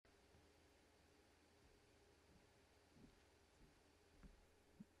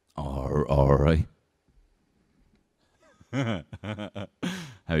You're all right. How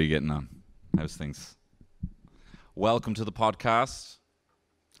are you getting on? How's things? Welcome to the podcast.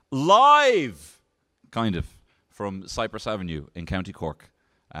 Live, kind of, from Cyprus Avenue in County Cork.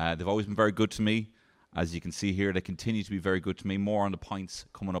 They've always been very good to me. As you can see here, they continue to be very good to me. More on the pints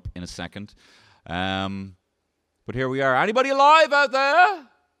coming up in a second. But here we are. Anybody alive out there?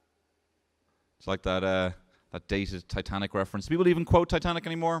 It's like that dated Titanic reference. Do people even quote Titanic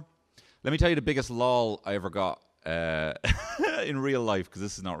anymore? Let me tell you the biggest lol I ever got in real life, because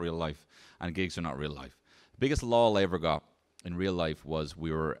this is not real life, and gigs are not real life. The biggest lol I ever got in real life was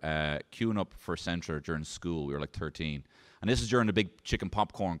we were queuing up for Centra during school. We were like 13. And this is during the big chicken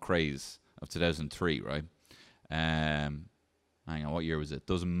popcorn craze of 2003, right? Hang on, what year was it?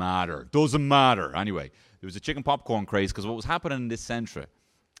 Doesn't matter. Anyway, there was a chicken popcorn craze because what was happening in this Centra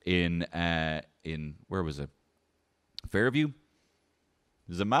in where was it? Fairview?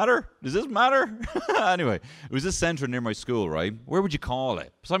 Does it matter? Does this matter? Anyway, it was this centre near my school, right? Where would you call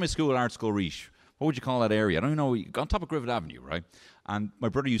it? Beside my school, Art School Reach. What would you call that area? I don't even know. On top of Griffith Avenue, right? And my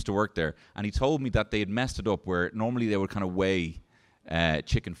brother used to work there, and he told me that they had messed it up where normally they would kind of weigh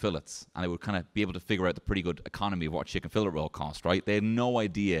chicken fillets, and they would kind of be able to figure out the pretty good economy of what chicken fillet roll cost, right? They had no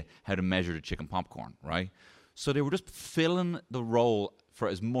idea how to measure the chicken popcorn, right? So they were just filling the roll for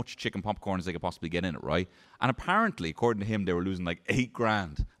as much chicken popcorn as they could possibly get in it, right? And apparently, according to him, they were losing like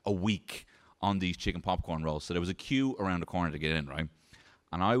 $8,000 a week on these chicken popcorn rolls. So there was a queue around the corner to get in, right?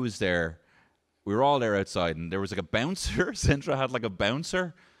 And I was there. We were all there outside, and there was like a bouncer. Centra had like a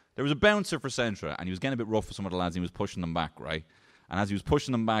bouncer. There was a bouncer for Centra, and he was getting a bit rough with some of the lads, and he was pushing them back, right? And as he was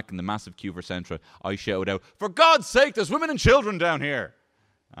pushing them back in the massive queue for Centra, I shouted out, "For God's sake, there's women and children down here!"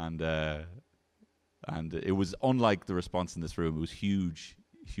 And it was unlike the response in this room. It was huge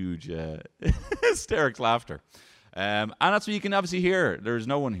hysterics laughter. And that's what you can obviously hear. There's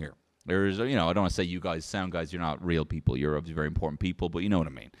no one here. There's, I don't want to say you guys, sound guys, you're not real people. You're obviously very important people, but you know what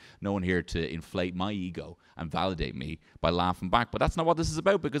I mean. No one here to inflate my ego and validate me by laughing back. But that's not what this is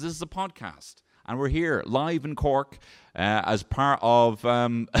about, because this is a podcast. And we're here live in Cork as part of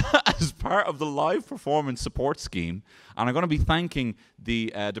the live performance support scheme. And I'm going to be thanking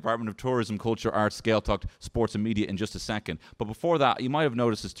the Department of Tourism, Culture, Arts, Gaeltacht, Sports and Media in just a second. But before that, you might have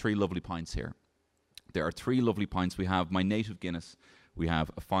noticed there's 3 lovely pints here. There are 3 lovely pints. We have my native Guinness. We have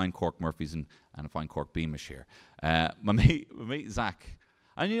a fine Cork Murphy's and a fine Cork Beamish here. My mate Zach.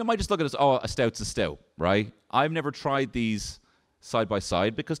 And you might just look at this, a stout's a stout, right? I've never tried these side by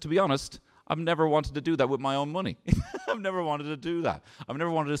side because, to be honest, I've never wanted to do that with my own money. I've never wanted to do that. I've never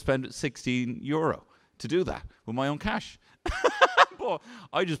wanted to spend €16 to do that with my own cash. But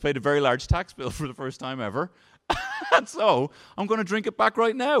I just paid a very large tax bill for the first time ever. And so I'm going to drink it back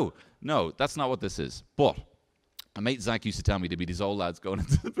right now. No, that's not what this is. But my mate Zach used to tell me there'd be these old lads going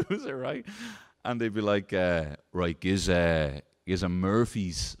into the boozer, right? And they'd be like, right, gives a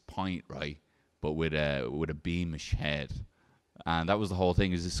Murphy's pint, right? But with a Beamish head. And that was the whole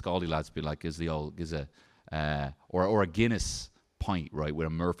thing. Is the Scaldy lads be like, or a Guinness pint, right, with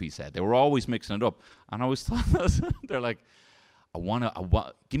a Murphy's head. They were always mixing it up, and I always thought they're like, I want,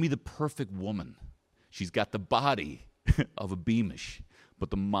 give me the perfect woman. She's got the body of a Beamish,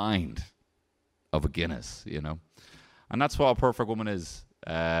 but the mind of a Guinness, And that's what a perfect woman is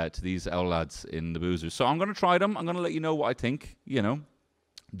to these old lads in the boozers. So I'm going to try them. I'm going to let you know what I think.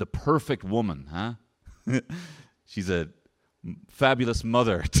 The perfect woman, huh? She's a fabulous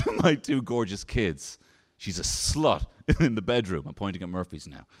mother to my 2 gorgeous kids. She's a slut in the bedroom. I'm pointing at Murphy's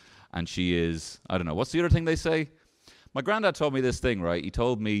now. And she is, I don't know, what's the other thing they say? My granddad told me this thing, right? He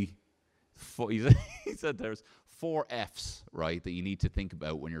told me, he said there's 4 F's, right, that you need to think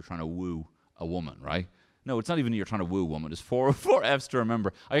about when you're trying to woo a woman, right? No, it's not even you're trying to woo a woman. There's 4 F's to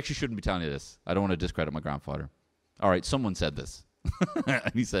remember. I actually shouldn't be telling you this. I don't want to discredit my grandfather. All right, someone said this.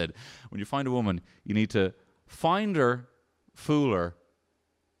 And he said, when you find a woman, you need to find her, fool her,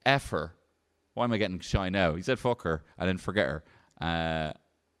 F her. Why am I getting shy now? He said fuck her and then forget her.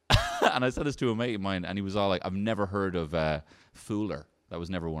 And I said this to a mate of mine, and he was all like, I've never heard of fool her. That was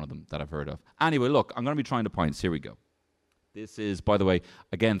never one of them that I've heard of. Anyway, look, I'm going to be trying the pints. Here we go. This is, by the way,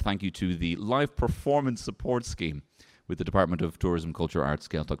 again, thank you to the Live Performance Support Scheme with the Department of Tourism, Culture, Arts,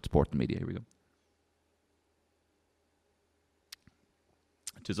 Gaeltacht, Sport and Media. Here we go.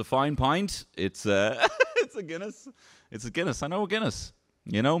 It is a fine pint. It's it's a Guinness. It's a Guinness. I know a Guinness.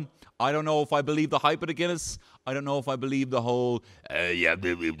 I don't know if I believe the hype of the Guinness. I don't know if I believe the whole, the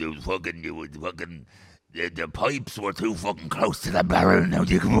pipes were too fucking close to the barrel. Now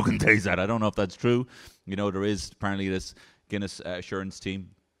you can fucking taste that. I don't know if that's true. There is apparently this Guinness assurance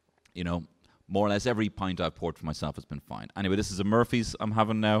team. More or less every pint I've poured for myself has been fine. Anyway, this is a Murphy's I'm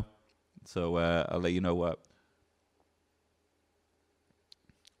having now. So I'll let you know what.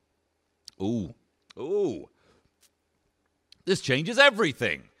 Ooh. This changes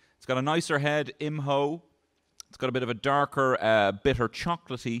everything. It's got a nicer head, imho. It's got a bit of a darker, bitter,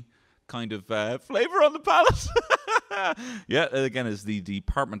 chocolatey kind of flavour on the palate. Yeah, again, it's the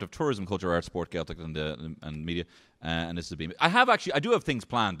Department of Tourism, Culture, Arts, Sport, Gaelic, and Media, and this is the Beam. I do have things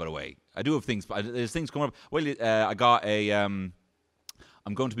planned, by the way. I do have things. There's things coming up. Well, I got a. I'm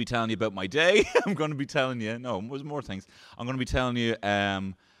going to be telling you about my day. I'm going to be telling you. No, there's more things. I'm going to be telling you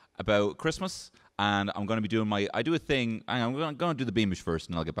about Christmas. And I'm going to be doing I do a thing. I'm going to do the Beamish first,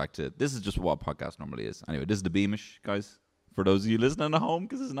 and I'll get back to it. This is just what a podcast normally is. Anyway, this is the Beamish, guys. For those of you listening at home,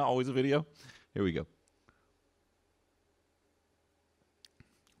 because it's not always a video. Here we go.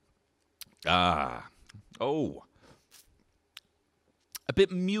 A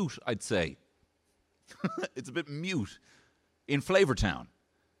bit mute, I'd say. It's a bit mute in Flavortown.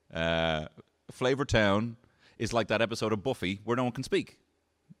 Flavortown is like that episode of Buffy where no one can speak.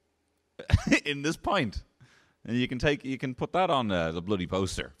 In this pint, and you can put that on the bloody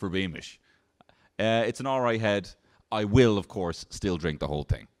poster for Beamish. It's an alright head. I will, of course, still drink the whole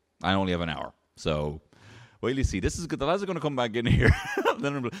thing. I only have an hour, so wait till you see. This is good. The lads are going to come back in here.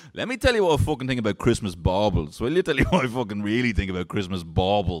 Let me tell you what I fucking think about Christmas baubles. Will you tell you what I fucking really think about Christmas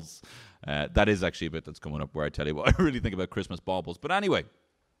baubles? That is actually a bit that's coming up where I tell you what I really think about Christmas baubles. But anyway,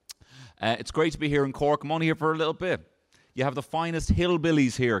 it's great to be here in Cork. I'm only here for a little bit. You have the finest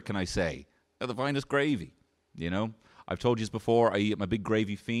hillbillies here, can I say? The finest gravy, you know? I've told you this before. I'm a big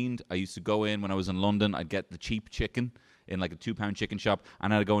gravy fiend. I used to go in when I was in London. I'd get the cheap chicken in like a £2 chicken shop,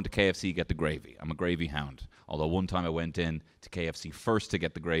 and I'd go into KFC get the gravy. I'm a gravy hound. Although one time I went in to KFC first to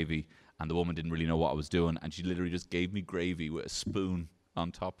get the gravy, and the woman didn't really know what I was doing, and she literally just gave me gravy with a spoon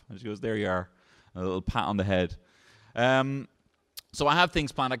on top. And she goes, there you are. A little pat on the head. So I have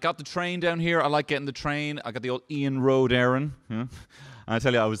things planned. I got the train down here. I like getting the train. I got the old Ian Road Aaron. Yeah. And I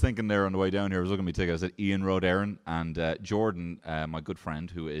tell you, I was thinking there on the way down here, I was looking at my ticket, I said Ian Road Aaron. And Jordan, my good friend,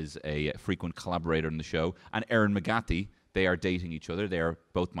 who is a frequent collaborator in the show, and Erin McGathy, they are dating each other. They are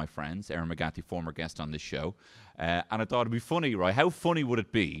both my friends. Erin McGathy, former guest on this show. And I thought it'd be funny, right? How funny would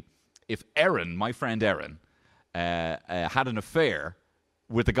it be if Erin, my friend Erin, had an affair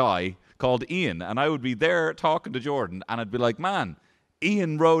with a guy called Ian, and I would be there talking to Jordan, and I'd be like, man,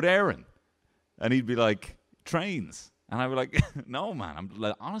 Ian Road Aaron. And he'd be like, trains. And I'd be like, no, man, I'm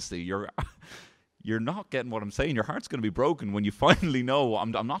like, honestly, you're not getting what I'm saying. Your heart's going to be broken when you finally know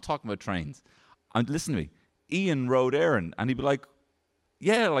I'm not talking about trains. Listen to me, Ian Road Aaron. And he'd be like,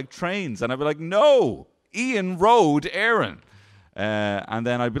 yeah, like trains. And I'd be like, no, Ian Road Aaron. And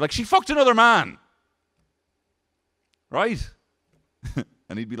then I'd be like, she fucked another man. Right?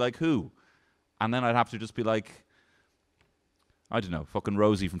 And he'd be like, who? And then I'd have to just be like, I don't know, fucking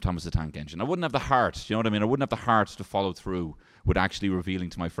Rosie from Thomas the Tank Engine. I wouldn't have the heart, you know what I mean? I wouldn't have the heart to follow through with actually revealing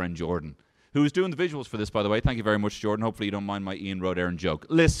to my friend Jordan, who is doing the visuals for this, by the way. Thank you very much, Jordan. Hopefully you don't mind my Ian Road Aaron joke.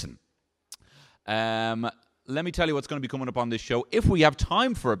 Listen, let me tell you what's going to be coming up on this show, if we have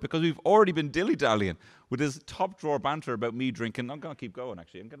time for it, because we've already been dilly-dallying with this top-drawer banter about me drinking. I'm going to keep going,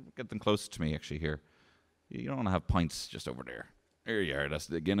 actually. I'm going to get them closer to me, actually, here. You don't want to have pints just over there. There you are. That's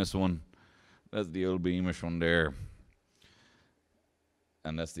the Guinness one. That's the old Beamish one there.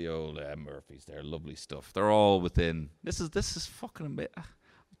 And that's the old Murphy's there. Lovely stuff. They're all within. This is fucking amazing. I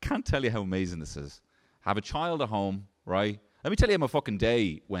can't tell you how amazing this is. Have a child at home, right? Let me tell you how my fucking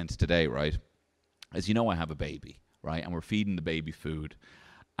day went today, right? As you know, I have a baby, right? And we're feeding the baby food.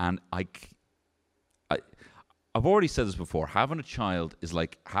 And I've already said this before. Having a child is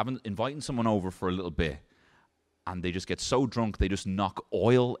like inviting someone over for a little bit, and they just get so drunk they just knock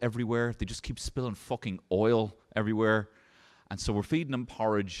oil everywhere. They just keep spilling fucking oil everywhere. And so we're feeding them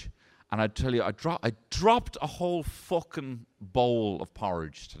porridge, and I tell you, I dropped a whole fucking bowl of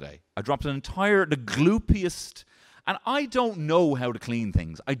porridge today. I dropped the gloopiest, and I don't know how to clean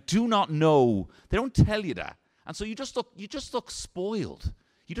things. I do not know. They don't tell you that. And so you just look spoiled.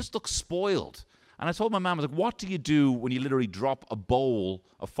 You just look spoiled. And I told my mum, I was like, what do you do when you literally drop a bowl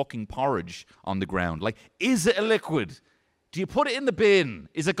of fucking porridge on the ground? Like, is it a liquid? Do you put it in the bin?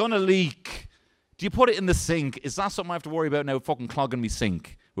 Is it going to leak? Do you put it in the sink? Is that something I have to worry about now, fucking clogging me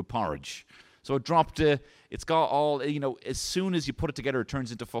sink with porridge? So I dropped it. It's got all, you know, as soon as you put it together, it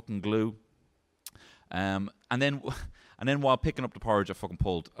turns into fucking glue. And then while picking up the porridge, I fucking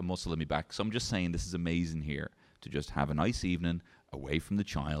pulled a muscle in my back. So I'm just saying this is amazing here to just have a nice evening away from the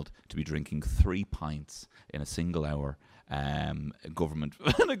child, to be drinking 3 pints in a single hour, a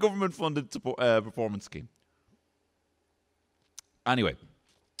government-funded performance scheme. Anyway.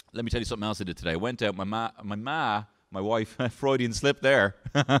 Let me tell you something else I did today. I went out. My ma my wife, Freudian slip there.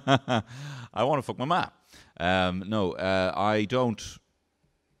 I want to fuck my ma. No, I don't.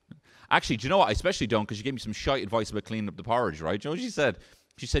 Actually, do you know what? I especially don't, because she gave me some shite advice about cleaning up the porridge, right? Do you know what she said?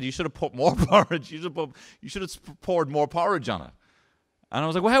 She said, you should have put more porridge. You should have poured more porridge on it. And I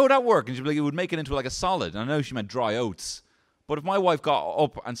was like, well, how would that work? And she'd be like, it would make it into like a solid. And I know she meant dry oats. But if my wife got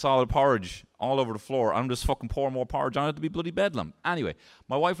up and saw the porridge all over the floor, I'm just fucking pouring more porridge on it, to be bloody bedlam. Anyway,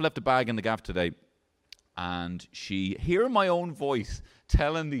 my wife left a bag in the gaff today, and hearing my own voice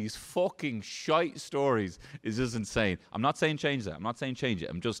telling these fucking shite stories is just insane. I'm not saying change that. I'm not saying change it.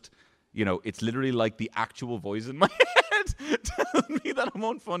 I'm just, it's literally like the actual voice in my head telling me that I'm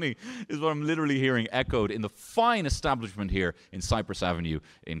unfunny is what I'm literally hearing echoed in the fine establishment here in Cyprus Avenue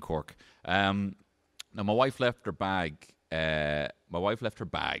in Cork. Now, my wife left her bag. In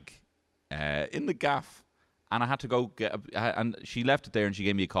the gaff, and I had to go and she left it there, and she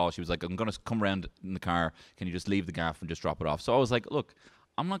gave me a call. She was like, I'm going to come around in the car. Can you just leave the gaff and just drop it off? So I was like, look,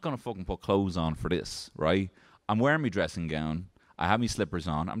 I'm not going to fucking put clothes on for this, right? I'm wearing my dressing gown. I have my slippers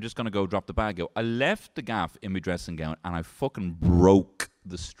on. I'm just going to go drop the bag out. I left the gaff in my dressing gown, and I fucking broke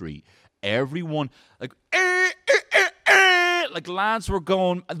the street. Everyone, like lads were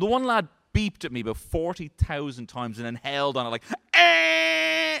going. The one lad beeped at me about 40,000 times and then held on it like,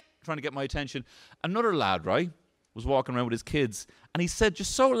 trying to get my attention. Another lad, right, was walking around with his kids, and he said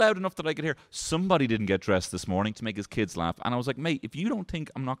just so loud enough that I could hear, somebody didn't get dressed this morning to make his kids laugh. And I was like, mate, if you don't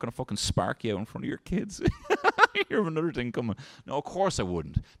think I'm not going to fucking spark you out in front of your kids, you have another thing coming. No, of course I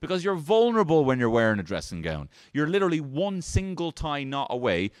wouldn't, because you're vulnerable when you're wearing a dressing gown. You're literally one single tie knot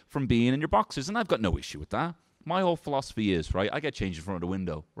away from being in your boxers, and I've got no issue with that. My whole philosophy is, right, I get changed in front of the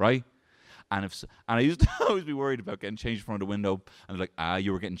window, right? And I used to always be worried about getting changed in front of the window. And they're like,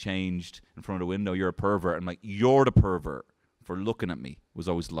 you were getting changed in front of the window. You're a pervert. I'm like, you're the pervert for looking at me. Was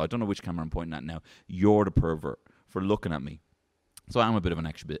always the lie. I don't know which camera I'm pointing at now. You're the pervert for looking at me. So I'm a bit of an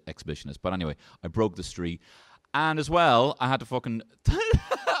exhibitionist. But anyway, I broke the street. And as well, I had to fucking...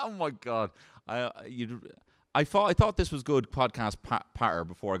 oh, my God. I thought this was good podcast patter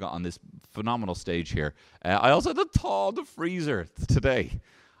before I got on this phenomenal stage here. I also had to thaw the freezer today.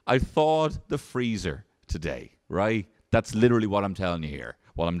 I thawed the freezer today, right? That's literally what I'm telling you here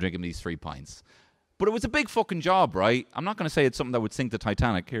while I'm drinking these 3 pints. But it was a big fucking job, right? I'm not going to say it's something that would sink the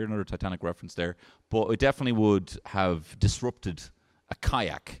Titanic. Here, another Titanic reference there. But it definitely would have disrupted a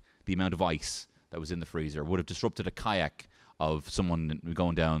kayak, the amount of ice that was in the freezer. Would have disrupted a kayak of someone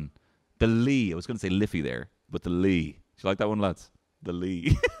going down the Lee. I was going to say Liffey there, but the Lee. Do you like that one, lads? The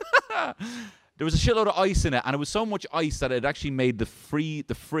Lee. There was a shitload of ice in it, and it was so much ice that it actually made the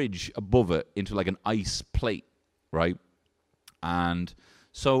fridge above it into like an ice plate, right? And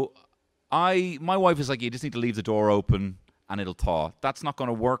so my wife is like, you just need to leave the door open and it'll thaw. That's not going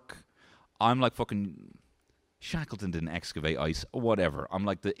to work. I'm like fucking Shackleton didn't excavate ice, or whatever. I'm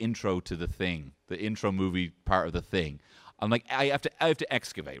like the intro to the Thing, the intro movie part of the Thing. I'm like, I have to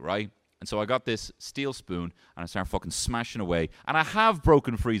excavate, right? And so I got this steel spoon, and I started fucking smashing away. And I have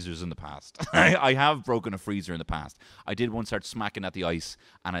broken freezers in the past. I have broken a freezer in the past. I did once start smacking at the ice,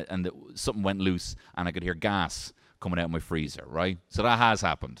 and something went loose, and I could hear gas coming out of my freezer, right? So that has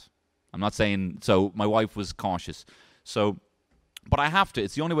happened. I'm not saying... So my wife was cautious. So, but I have to.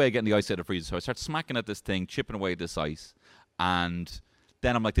 It's the only way of getting the ice out of the freezer. So I start smacking at this thing, chipping away at this ice, and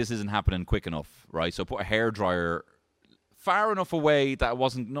then I'm like, this isn't happening quick enough, right? So I put a hairdryer far enough away that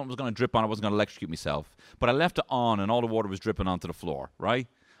nothing was going to drip on. I wasn't going to electrocute myself. But I left it on, and all the water was dripping onto the floor, right?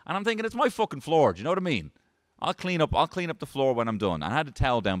 And I'm thinking, it's my fucking floor. Do you know what I mean? I'll clean up the floor when I'm done. I had a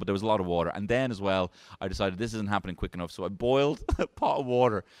towel down, but there was a lot of water. And then as well, I decided this isn't happening quick enough. So I boiled a pot of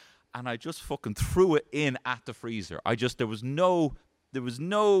water, and I just fucking threw it in at the freezer. There was no, what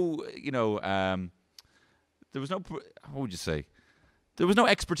would you say? There was no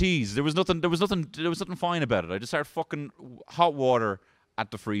expertise. There was nothing fine about it. I just started fucking hot water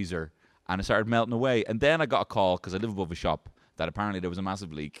at the freezer, and it started melting away. And then I got a call, because I live above a shop, that apparently there was a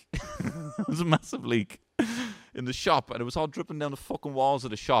massive leak. There was a massive leak in the shop, and it was all dripping down the fucking walls of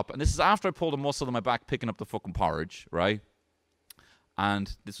the shop. And this is after I pulled a muscle in my back picking up the fucking porridge, right?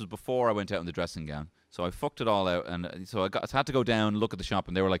 And this was before I went out in the dressing gown. So I fucked it all out, and so I had to go down and look at the shop,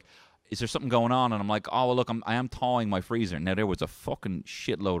 and they were like, is there something going on? And I'm like, oh, well, look, I am thawing my freezer. Now, there was a fucking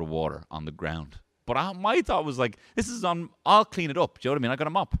shitload of water on the ground. But my thought was like, I'll clean it up. Do you know what I mean? I got a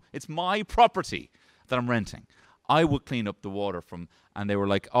mop. It's my property that I'm renting. I will clean up the water and they were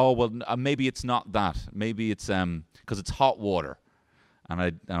like, oh, well, maybe it's not that. Maybe it's because it's hot water. And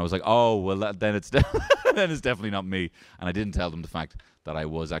I was like, oh, well, then it's definitely not me. And I didn't tell them the fact that I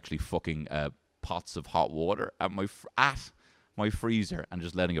was actually fucking pots of hot water at my my freezer and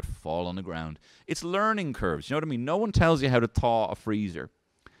just letting it fall on the ground. It's learning curves. You know what I mean? No one tells you how to thaw a freezer.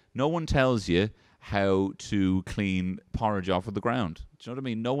 No one tells you how to clean porridge off of the ground. Do you know what I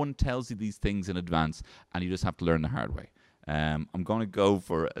mean? No one tells you these things in advance, and you just have to learn the hard way. I'm going to go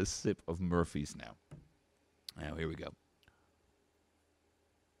for a sip of Murphy's now. Now, here we go.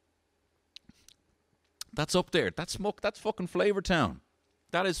 That's up there. That's fucking Flavor Town.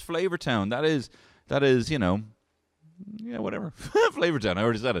 That is Flavor Town. That is, you know, yeah, whatever. Flavor Town. I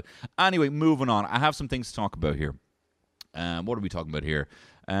already said it. Anyway, moving on. I have some things to talk about here. What are we talking about here?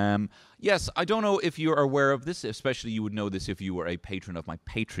 Yes, I don't know if you are aware of this, especially you would know this if you were a patron of my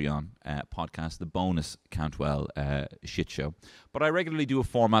Patreon podcast, the Bonus Cantwell Shit Show. But I regularly do a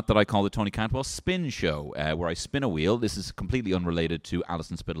format that I call the Tony Cantwell Spin Show, where I spin a wheel. This is completely unrelated to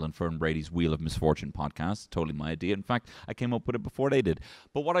Alison Spittle and Fern Brady's Wheel of Misfortune podcast. Totally my idea. In fact, I came up with it before they did.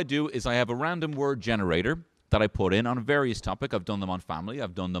 But what I do is I have a random word generator that I put in on a various topic. I've done them on family.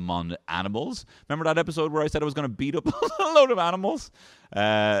 I've done them on animals. Remember that episode where I said I was going to beat up a load of animals?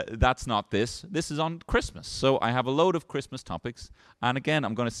 That's not this. This is on Christmas. So I have a load of Christmas topics. And again,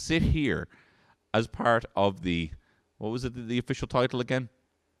 I'm going to sit here as part of the, what was it, the official title again?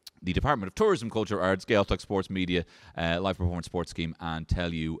 The Department of Tourism, Culture, Arts, Gaeltacht Sports Media, Live Performance Sports Scheme, and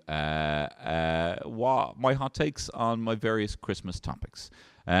tell you what my hot takes on my various Christmas topics.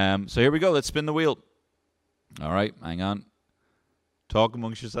 So here we go. Let's spin the wheel. All right, hang on. Talk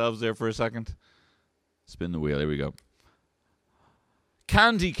amongst yourselves there for a second. Spin the wheel. Here we go.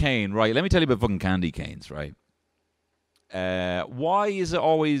 Candy cane. Right, let me tell you about fucking candy canes, right? Why is it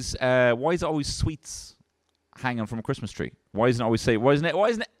always sweets hanging from a Christmas tree? Why isn't it always why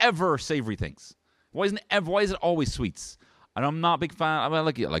isn't it ever savory things? Why is it always sweets? And I'm not a big fan. I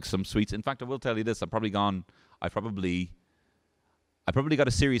like some sweets. In fact, I will tell you this. I've probably got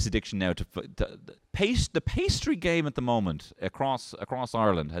a serious addiction now to the pastry game at the moment across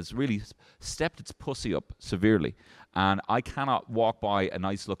Ireland has really stepped its pussy up severely, and I cannot walk by a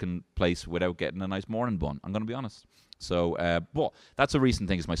nice looking place without getting a nice morning bun. I'm going to be honest. So, but that's a recent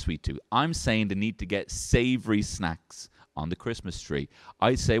thing is my sweet tooth. I'm saying the need to get savory snacks on the Christmas tree.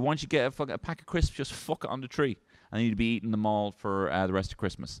 I say once you get a pack of crisps, just fuck it on the tree, and you need to be eating them all for the rest of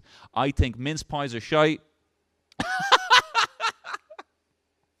Christmas. I think mince pies are shite.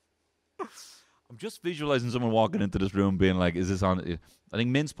 I'm just visualizing someone walking into this room being like, is this on? I think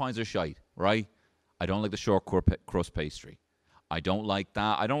mince pies are shite, right? I don't like the short crust pastry. I don't like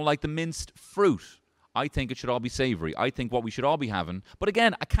that. I don't like the minced fruit. I think it should all be savory. I think what we should all be having. But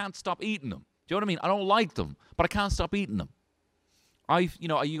again, I can't stop eating them. Do you know what I mean? I don't like them, but I can't stop eating them.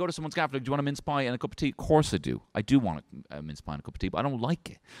 You go to someone's cafe, do you want a mince pie and a cup of tea? Of course I do. I do want a mince pie and a cup of tea, but I don't like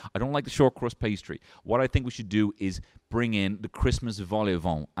it. I don't like the short crust pastry. What I think we should do is bring in the Christmas vol au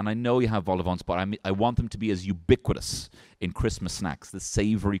vent. And I know you have vol au vents, but I want them to be as ubiquitous in Christmas snacks, the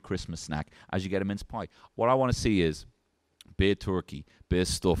savory Christmas snack, as you get a mince pie. What I want to see is bit of turkey, bit of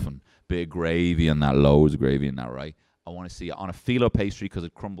stuffing, bit of gravy and that, loads of gravy in that, right? I want to see it on a phyllo pastry because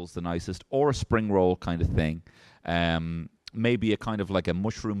it crumbles the nicest, or a spring roll kind of thing. Maybe a kind of like a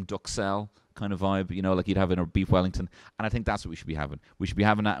mushroom duxelle kind of vibe, you know, like you'd have in a beef Wellington. And I think that's what we should be having. We should be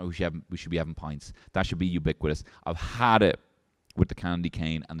having that, and we should be having pints. That should be ubiquitous. I've had it with the candy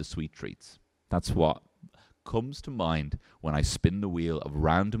cane and the sweet treats. That's what comes to mind when I spin the wheel of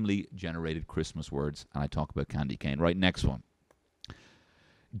randomly generated Christmas words and I talk about candy cane. Right, next one.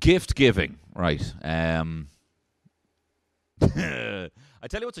 Gift giving. Right. I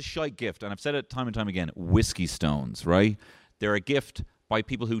tell you what's a shite gift, and I've said it time and time again, whiskey stones, right? They're a gift by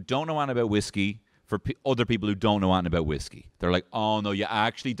people who don't know anything about whiskey for other people who don't know anything about whiskey. They're like, oh, no, you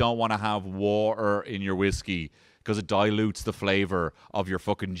actually don't want to have water in your whiskey because it dilutes the flavor of your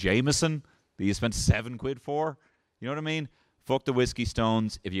fucking Jameson that you spent £7 for. You know what I mean? Fuck the whiskey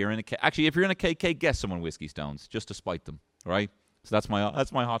stones. If you're in a KK, get someone whiskey stones just to spite them, right? So that's my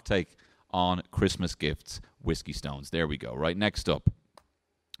hot take on Christmas gifts, whiskey stones. There we go. Right, next up.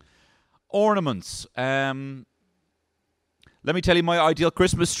 Ornaments. Let me tell you my ideal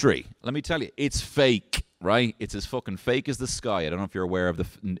Christmas tree. Let me tell you, it's fake, right? It's as fucking fake as the sky. I don't know if you're aware of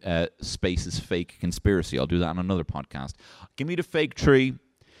the space is fake conspiracy. I'll do that on another podcast. Give me the fake tree.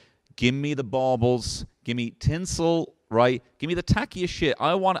 Give me the baubles. Give me tinsel, right? Give me the tackiest shit.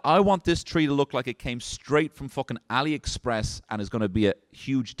 I want this tree to look like it came straight from fucking AliExpress and is going to be a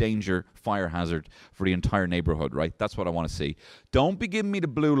huge danger, fire hazard for the entire neighborhood, right? That's what I want to see. Don't be giving me the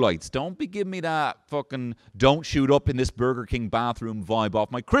blue lights. Don't be giving me that fucking don't shoot up in this Burger King bathroom vibe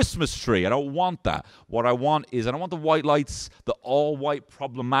off my Christmas tree. I don't want that. What I want is, I don't want the white lights, the all-white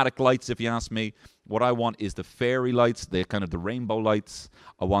problematic lights, if you ask me. What I want is the fairy lights, the kind of the rainbow lights.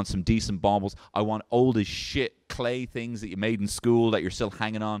 I want some decent baubles. I want old as shit clay things that you made in school that you're still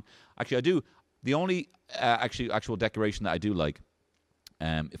hanging on. Actually, I do. The only actual decoration that I do like,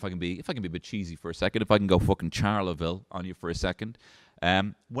 if I can be a bit cheesy for a second, if I can go fucking Charleville on you for a second,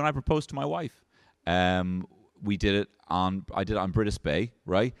 when I proposed to my wife, I did it on British Bay,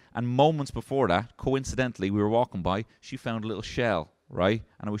 right? And moments before that, coincidentally, we were walking by, she found a little shell, right?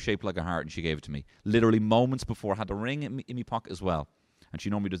 And it was shaped like a heart, and she gave it to me. Literally moments before, I had the ring in my pocket as well. And she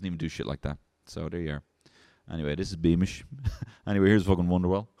normally doesn't even do shit like that. So there you are. Anyway, this is Beamish. Anyway, here's fucking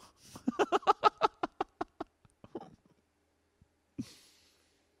Wonderwell.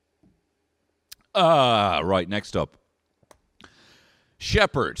 Right, next up.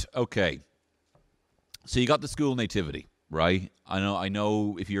 Shepherd. Okay. So you got the school nativity, right? I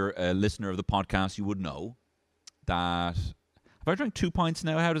know if you're a listener of the podcast, you would know that... Have I drank 2 pints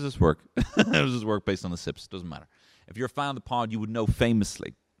now? How does this work? How does this work based on the sips? Doesn't matter. If you're a fan of the pod, you would know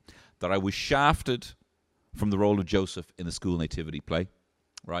famously that I was shafted from the role of Joseph in the school nativity play,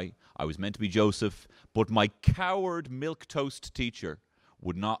 right? I was meant to be Joseph, but my coward milquetoast teacher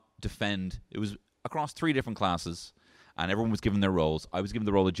would not defend. It was across 3 different classes, and everyone was given their roles. I was given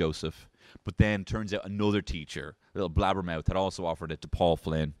the role of Joseph, but then turns out another teacher, a little blabbermouth, had also offered it to Paul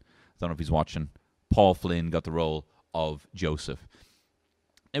Flynn. I don't know if he's watching. Paul Flynn got the role of Joseph.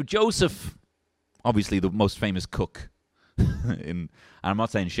 Now, Joseph, obviously the most famous cook, and I'm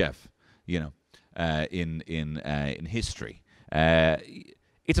not saying chef, in history.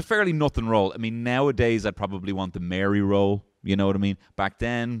 It's a fairly nothing role. I mean, nowadays I'd probably want the Mary role. You know what I mean? Back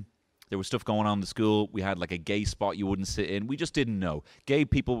then, there was stuff going on in the school. We had like a gay spot you wouldn't sit in. We just didn't know. Gay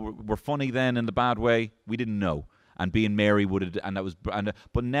people were funny then in the bad way. We didn't know. And being Mary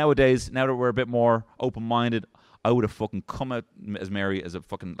but nowadays, now that we're a bit more open-minded, I would have fucking come out as Mary as a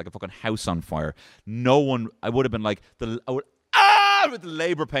fucking house on fire. I would have been like with the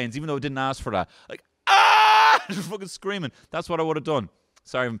labor pains, even though I didn't ask for that. Like just fucking screaming. That's what I would have done.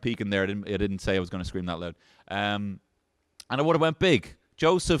 Sorry, I'm peeking there. I didn't say I was going to scream that loud. And I would have went big.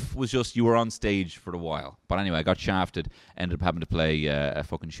 Joseph was just, you were on stage for a while. But anyway, I got shafted, ended up having to play a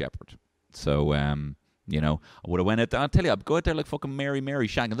fucking shepherd. So, I would have went out there. I'll tell you, I'd go out there like fucking Mary,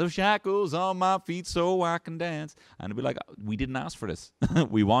 shagging. Those shackles on my feet so I can dance. And it'd be like, we didn't ask for this.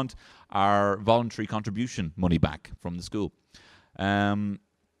 We want our voluntary contribution money back from the school.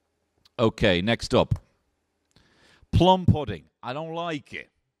 Okay, next up. Plum pudding. I don't like it.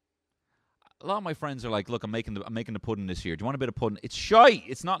 A lot of my friends are like, look, I'm making the pudding this year. Do you want a bit of pudding? It's shite.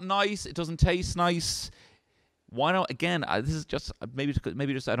 It's not nice. It doesn't taste nice. Why not? Again, this is just maybe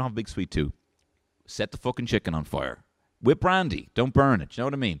just I don't have a big sweet tooth. Set the fucking chicken on fire with brandy. Don't burn it. Do you know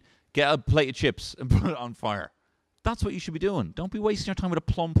what I mean? Get a plate of chips and put it on fire. That's what you should be doing. Don't be wasting your time with a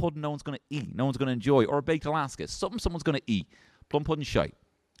plum pudding no one's going to eat, no one's going to enjoy, or a baked Alaska. Something someone's going to eat. Plum pudding shite.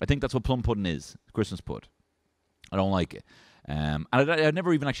 I think that's what plum pudding is. Christmas pud. I don't like it. And I've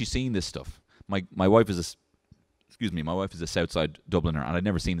never even actually seen this stuff. My wife is a Southside Dubliner, and I'd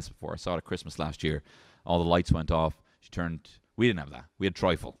never seen this before. I saw it at Christmas last year. All the lights went off. We didn't have that. We had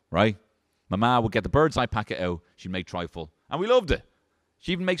trifle, right? My ma would get the bird's eye packet out. She'd make trifle, and we loved it.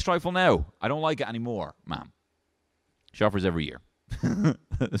 She even makes trifle now. I don't like it anymore, ma'am. She offers every year. I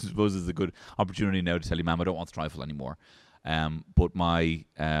suppose it's a good opportunity now to tell you, ma'am, I don't want the trifle anymore. But my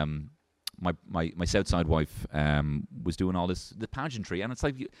Southside wife was doing all the pageantry, and it's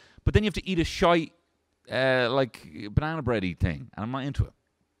like, but then you have to eat a shite like banana bready thing, and I'm not into it.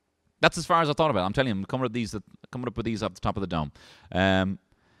 That's as far as I thought about it. I'm telling you, I'm coming up with these off the top of the dome.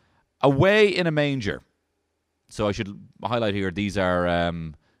 Away in a manger. So I should highlight here, these are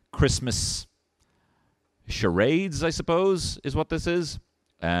Christmas charades, I suppose, is what this is.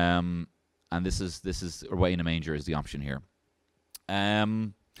 And this is Away in a Manger is the option here. Do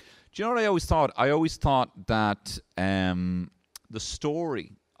you know what I always thought? I always thought that the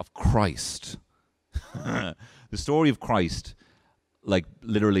story of Christ, like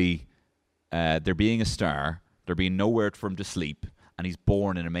literally there being a star, there being nowhere for him to sleep, and he's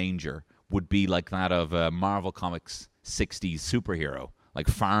born in a manger, would be like that of a Marvel Comics 60s superhero, like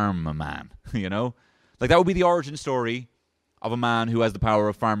Farm Man, you know? Like that would be the origin story of a man who has the power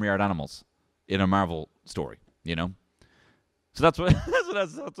of farmyard animals in a Marvel story, you know? So that's what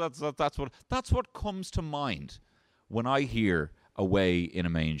that's what comes to mind when I hear Away in a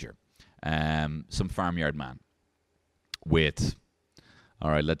Manger. Some farmyard man with,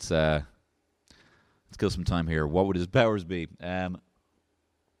 all right, let's kill some time here. What would his powers be?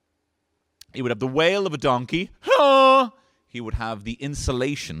 He would have the wail of a donkey. He would have the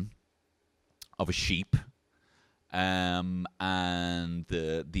insulation of a sheep, and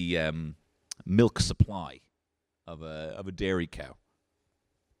the milk supply of a dairy cow.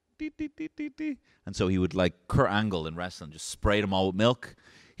 And so he would, like Kurt Angle in wrestling, just spray them all with milk.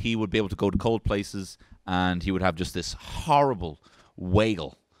 He would be able to go to cold places, and he would have just this horrible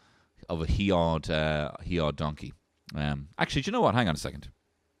wail of a he-awed donkey. Actually, do you know what? Hang on a second.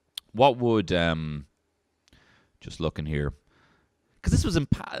 What would just looking here, because this was in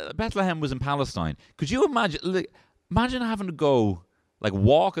Bethlehem was in Palestine. Could you imagine? Imagine having to go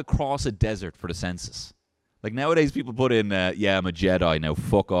walk across a desert for the census. Like nowadays, people put in, yeah, I'm a Jedi now.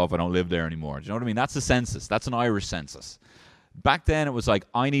 Fuck off, I don't live there anymore. Do you know what I mean? That's a census. That's an Irish census. Back then, it was like,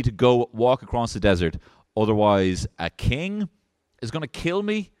 I need to go walk across the desert, otherwise a king is going to kill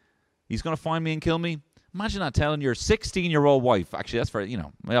me. He's going to find me and kill me. Imagine that, telling your 16-year-old wife, actually that's very,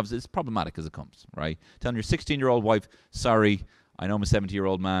 it's problematic as it comes, right? Telling your 16-year-old wife, sorry, I know I'm a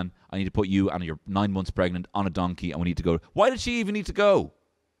 70-year-old man, I need to put you, and you're 9 months pregnant, on a donkey, and we need to go. Why did she even need to go?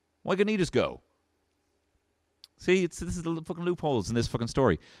 Why couldn't he just go? See, this is the fucking loopholes in this fucking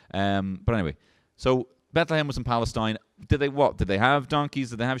story. But anyway, so Bethlehem was in Palestine. Did they have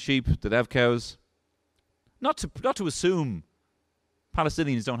donkeys? Did they have sheep? Did they have cows? Not to assume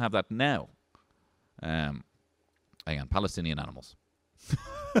Palestinians don't have that now. Hang on, Palestinian animals.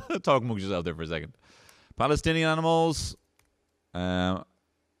 Talk amongst yourself there for a second. Palestinian animals.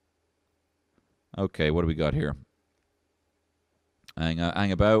 Okay, what do we got here?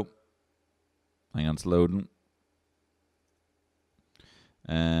 Hang about. Hang on, it's loading.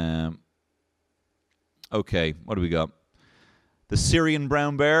 Okay, what do we got? The Syrian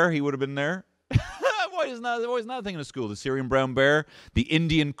brown bear, he would have been there. Why isn't that a thing in a school? The Syrian brown bear, the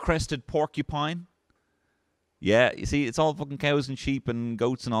Indian crested porcupine. Yeah, you see, it's all fucking cows and sheep and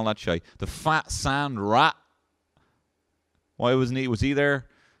goats and all that shit. The fat sand rat. Why wasn't he? Was he there?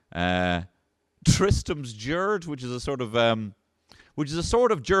 Tristram's Gerd, which is a sort of gerbil,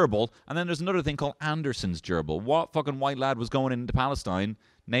 and then there's another thing called Anderson's gerbil. What fucking white lad was going into Palestine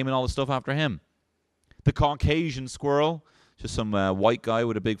naming all the stuff after him? The Caucasian squirrel, just some white guy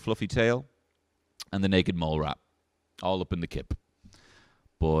with a big fluffy tail, and the naked mole rat, all up in the kip.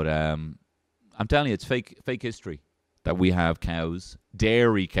 But I'm telling you, it's fake history that we have cows,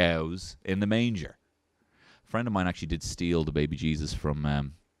 dairy cows, in the manger. A friend of mine actually did steal the baby Jesus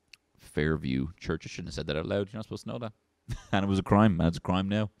from Fairview Church. I shouldn't have said that out loud. You're not supposed to know that. And it was a crime. And it's a crime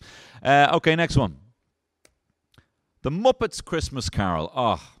now. Okay, next one. The Muppets Christmas Carol.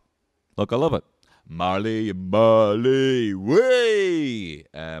 Oh, look, I love it. Marley, Marley, way.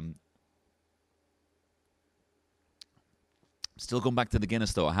 Still going back to the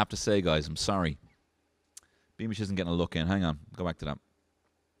Guinness, though. I have to say, guys, I'm sorry. Beamish isn't getting a look in. Hang on. Go back to that.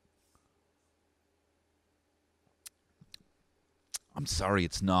 I'm sorry,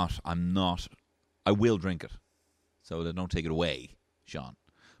 it's not. I'm not. I will drink it. So don't take it away, Sean.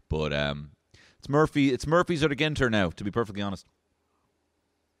 But it's Murphy's or the Ginter now, to be perfectly honest.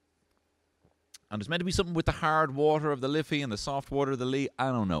 And there's meant to be something with the hard water of the Liffey and the soft water of the Lee.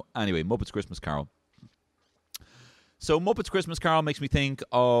 I don't know. Anyway, Muppets Christmas Carol. So Muppets Christmas Carol makes me think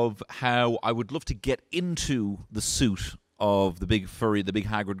of how I would love to get into the suit of the big furry, the big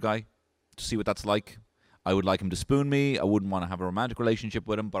Hagrid guy, to see what that's like. I would like him to spoon me. I wouldn't want to have a romantic relationship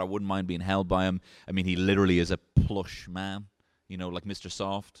with him, but I wouldn't mind being held by him. I mean, he literally is a plush man, like Mr.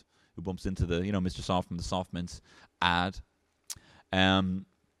 Soft, who bumps into the, Mr. Soft from the Soft Mints ad.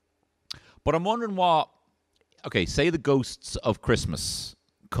 But I'm wondering say the ghosts of Christmas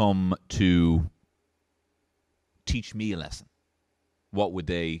come to teach me a lesson. What would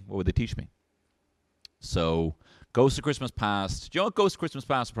they teach me? So, Ghost of Christmas Past. Do you know what Ghost of Christmas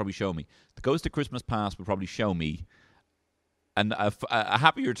Past would probably show me? The Ghost of Christmas Past would probably show me a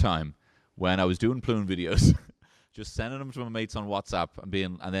happier time when I was doing Plume videos, just sending them to my mates on WhatsApp and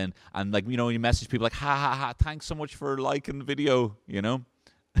when you message people like, ha ha ha, thanks so much for liking the video,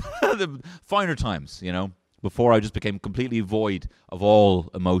 the finer times, before I just became completely void of all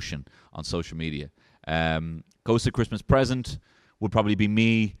emotion on social media. Ghost of Christmas Present would probably be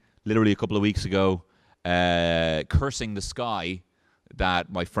me literally a couple of weeks ago, cursing the sky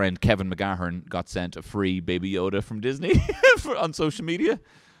that my friend Kevin McGahern got sent a free Baby Yoda from Disney on social media.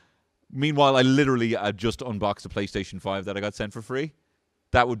 Meanwhile, I literally just unboxed a PlayStation 5 that I got sent for free.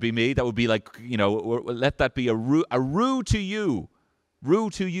 That would be me. That would be like, let that be a rue to you.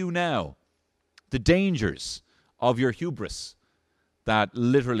 Rue to you now. The dangers of your hubris, that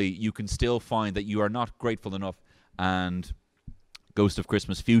literally you can still find that you are not grateful enough. And Ghost of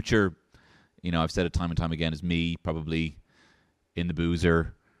Christmas Future, I've said it time and time again, is me probably in the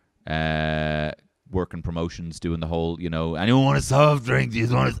boozer, working promotions, doing the whole, anyone want a soft drink? Do you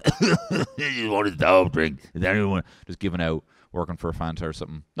want a soft drink? Is anyone just giving out working for a Fanta or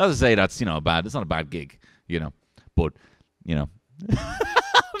something. Not to say that's, bad. It's not a bad gig, but,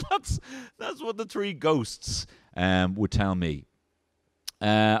 that's what the three ghosts would tell me.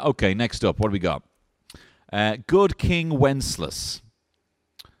 Okay, next up, what do we got? Good King Wenceslas.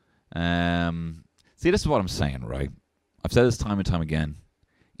 See, this is what I'm saying, right? I've said this time and time again.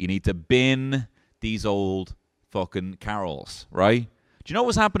 You need to bin these old fucking carols, right? Do you know what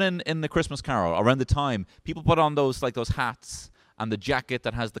was happening in the Christmas Carol around the time? People put on those hats and the jacket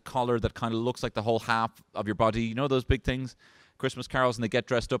that has the collar that kind of looks like the whole half of your body. You know those big things? Christmas carols, and they get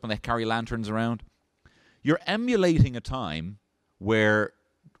dressed up and they carry lanterns around. You're emulating a time where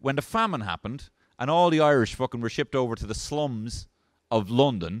when the famine happened and all the Irish fucking were shipped over to the slums of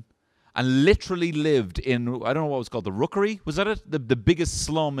London and literally lived in, I don't know what was called, the Rookery, was that it? The biggest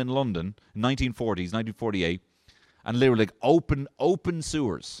slum in London, 1940s, 1948, and literally open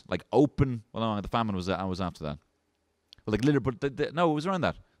sewers, well, no, the famine was after that. Well, literally, but no, it was around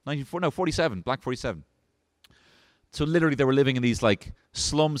that, 47, Black 47. So literally they were living in these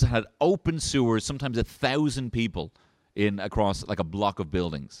slums that had open sewers, sometimes 1,000 people across a block of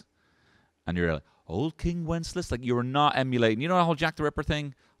buildings. And you're like, old King Wenceslas, you were not emulating. You know the whole Jack the Ripper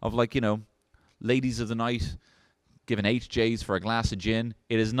thing of ladies of the night giving HJs for a glass of gin.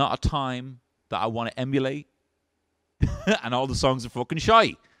 It is not a time that I want to emulate. And all the songs are fucking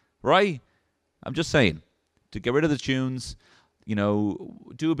shy, right? I'm just saying, to get rid of the tunes,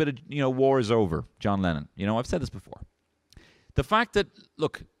 do a bit of, War is Over, John Lennon. I've said this before. The fact that,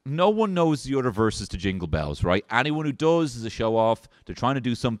 look, no one knows the other verses to Jingle Bells, right? Anyone who does is a show-off. They're trying to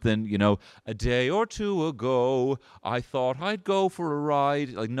do something, a day or two ago, I thought I'd go for a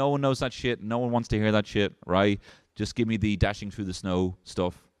ride. No one knows that shit. No one wants to hear that shit, right? Just give me the dashing through the snow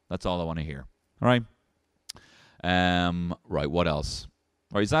stuff. That's all I want to hear, all right? Right, what else?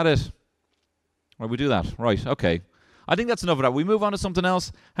 Right, is that it? Right, we do that. Right, okay. I think that's enough of that. We move on to something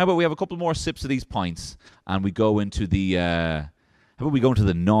else. How about we have a couple more sips of these pints and we go into the how about we go into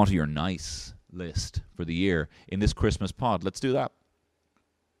the naughty or nice list for the year in this Christmas pod? Let's do that.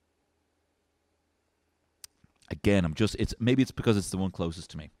 Again, maybe it's because it's the one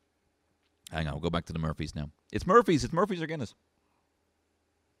closest to me. Hang on, we'll go back to the Murphys now. It's Murphys or Guinness.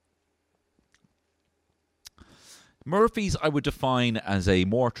 Murphy's I would define as a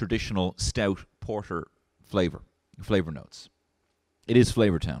more traditional stout porter flavor notes. It is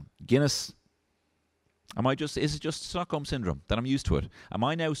Flavor Town. Guinness, is it just Stockholm Syndrome that I'm used to it? Am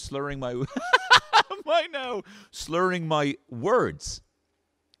I now slurring my words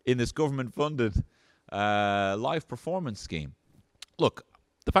in this government-funded live performance scheme? Look,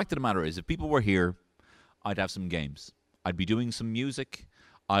 the fact of the matter is, if people were here, I'd have some games. I'd be doing some music.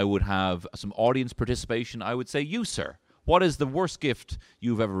 I would have some audience participation. I would say, you, sir, what is the worst gift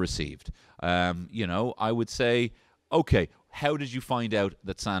you've ever received? I would say, okay, how did you find out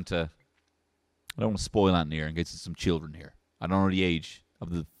that Santa... I don't want to spoil that here in case there's some children here. I don't know the age of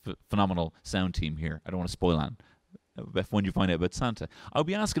the phenomenal sound team here. I don't want to spoil that. When you find out about Santa. I'll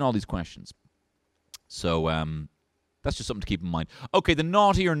be asking all these questions. So that's just something to keep in mind. Okay, the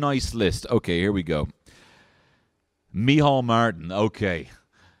naughty or nice list. Okay, here we go. Micheál Martin. Okay.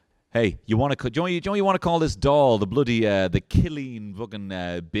 Hey, you want to call this doll the bloody the Killeen fucking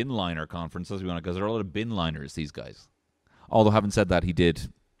bin liner conference? That's what we want, because there are a lot of bin liners, these guys. Although, having said that, he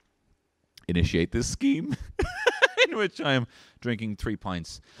did initiate this scheme in which I am drinking 3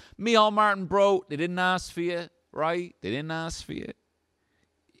 pints. Micheál Martin, bro, they didn't ask for you, right? They didn't ask for you.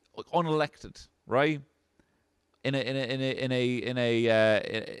 Unelected, right? In an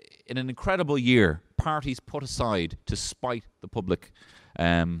incredible year, parties put aside to spite the public.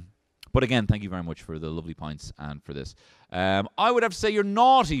 But again, thank you very much for the lovely pints and for this. I would have to say you're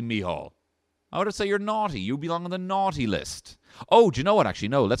naughty, Micheál. I would have to say you're naughty. You belong on the naughty list. Oh, do you know what? Actually,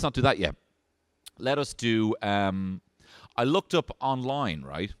 no, let's not do that yet. Let us do... I looked up online,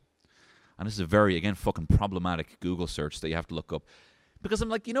 right? And this is a very, again, fucking problematic Google search that you have to look up. Because I'm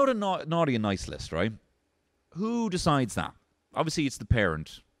like, the naughty and nice list, right? Who decides that? Obviously, it's the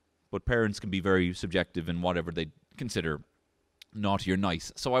parent. But parents can be very subjective in whatever they consider naughty or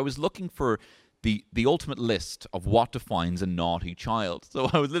nice. So I was looking for the ultimate list of what defines a naughty child. So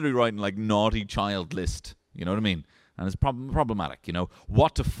I was literally writing naughty child list. You know what I mean? And it's problematic,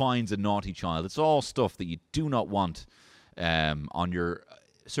 What defines a naughty child? It's all stuff that you do not want on your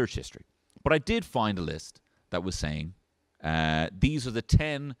search history. But I did find a list that was saying these are the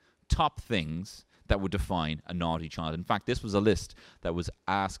 10 top things that would define a naughty child. In fact, this was a list that was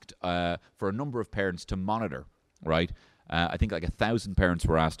asked for a number of parents to monitor, right? I think 1,000 parents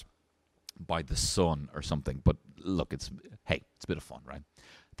were asked by The Sun or something. But look, it's a bit of fun, right?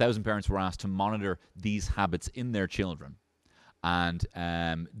 1,000 parents were asked to monitor these habits in their children. and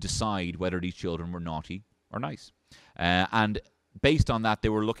decide whether these children were naughty or nice. And based on that, they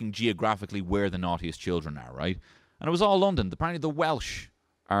were looking geographically where the naughtiest children are, right? And it was all London. Apparently the Welsh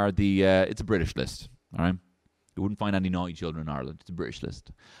are it's a British list, all right? You wouldn't find any naughty children in Ireland. It's a British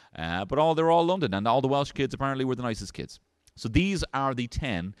list. But they're all London, and all the Welsh kids apparently were the nicest kids. So these are the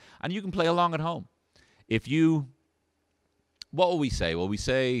 10, and you can play along at home. What will we say? Well,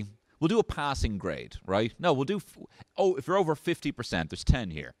 we'll do a passing grade, right? No, we'll do, if you're over 50%, there's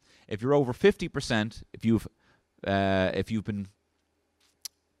 10 here. If you're over 50%, if you've been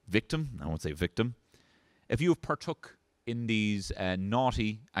victim, I won't say victim, if you have partook in these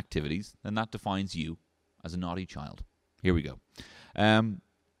naughty activities, then that defines you as a naughty child. Here we go.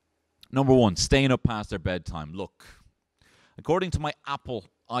 Number 1, staying up past their bedtime. Look, according to my Apple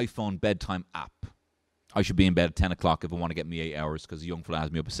iPhone bedtime app, I should be in bed at 10 o'clock if I want to get me 8 hours because a young fella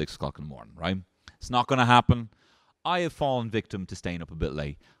has me up at 6 o'clock in the morning, right? It's not going to happen. I have fallen victim to staying up a bit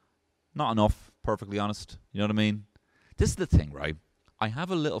late. Not enough, perfectly honest. You know what I mean? This is the thing, right? I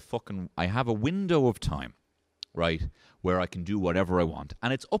have a window of time, right, where I can do whatever I want.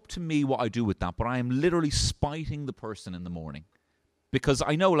 And it's up to me what I do with that, but I am literally spiting the person in the morning. Because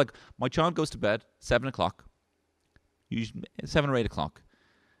I know, like, my child goes to bed 7 o'clock, usually 7 or 8 o'clock.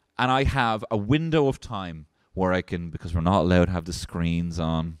 And I have a window of time where I can, because we're not allowed to have the screens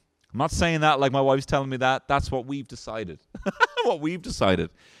on. I'm not saying that like my wife's telling me that. That's what we've decided. What we've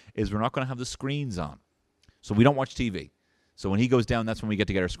decided is we're not going to have the screens on. So we don't watch TV. So when he goes down, that's when we get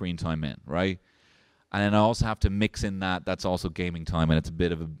to get our screen time in, right? And then I also have to mix in that's also gaming time, and it's a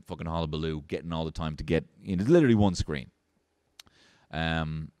bit of a fucking hullabaloo getting all the time to get, literally one screen.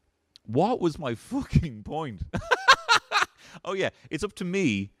 What was my fucking point? Oh yeah, it's up to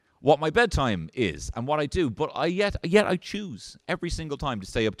me what my bedtime is and what I do, but yet I choose every single time to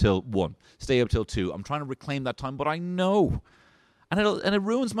stay up till 1, stay up till 2. I'm trying to reclaim that time, but I know, and it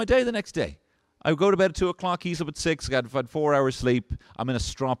ruins my day the next day. I go to bed at 2 o'clock, he's up at 6, I've had 4 hours sleep, I'm in a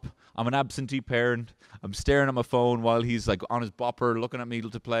strop, I'm an absentee parent, I'm staring at my phone while he's like on his bopper looking at me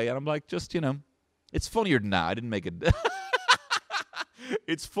to play, and I'm like, just, it's funnier than that. I didn't make it.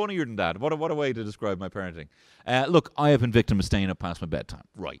 It's funnier than that. What a way to describe my parenting. Look, I have been victim of staying up past my bedtime.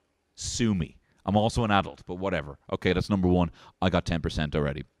 Right. Sue me. I'm also an adult, but whatever. Okay, that's number 1. I got 10%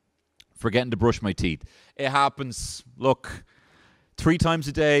 already. Forgetting to brush my teeth. It happens. Look, 3 times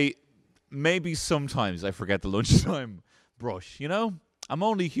a day. Maybe sometimes I forget the lunchtime brush, I'm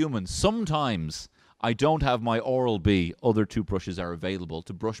only human. Sometimes I don't have my Oral-B. Other toothbrushes are available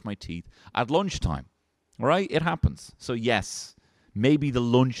to brush my teeth at lunchtime. All right? It happens. So yes, maybe the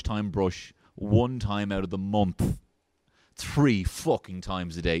lunchtime brush 1 time out of the month. 3 fucking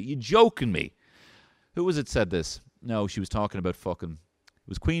times a day. You joking me? Who was it said this? No, she was talking about fucking... It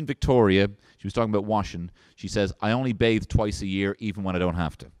was Queen Victoria. She was talking about washing. She says, I only bathe twice a year, even when I don't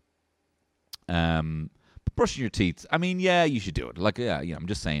have to. But brushing your teeth, I mean, yeah, you should do it. Like, yeah, I'm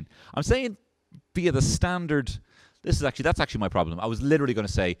just saying. I'm saying via the standard... That's actually my problem. I was literally going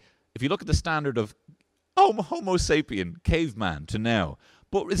to say, if you look at the standard of Homo sapien, caveman, to now...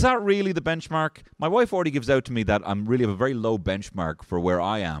 But is that really the benchmark? My wife already gives out to me that I'm really have a very low benchmark for where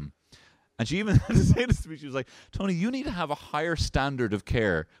I am. And she even had to say this to me. She was like, Tony, you need to have a higher standard of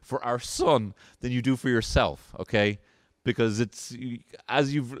care for our son than you do for yourself, okay? Because it's,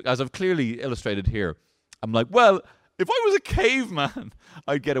 as I've clearly illustrated here, I'm like, well, if I was a caveman,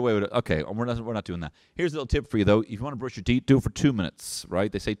 I'd get away with it. Okay, we're not doing that. Here's a little tip for you, though. If you want to brush your teeth, do it for 2 minutes, right?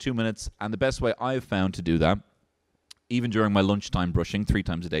 They say 2 minutes. And the best way I've found to do that, even during my lunchtime brushing, 3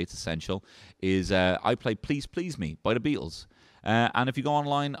 times a day, it's essential, is I play Please Please Me by the Beatles. And if you go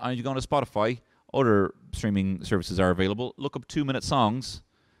online and you go on to Spotify, other streaming services are available. Look up 2-minute songs.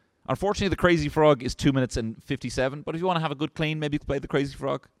 Unfortunately, The Crazy Frog is 2 minutes and 57, but if you want to have a good clean, maybe play The Crazy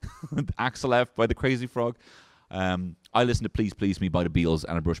Frog. Axel F by The Crazy Frog. I listen to Please Please Me by the Beatles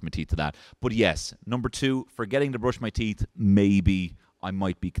and I brush my teeth to that. But yes, number 2, forgetting to brush my teeth, maybe I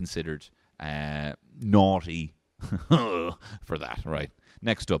might be considered naughty for that, right?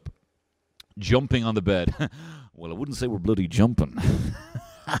 Next up, jumping on the bed. Well, I wouldn't say we're bloody jumping.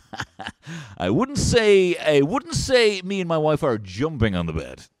 I wouldn't say me and my wife are jumping on the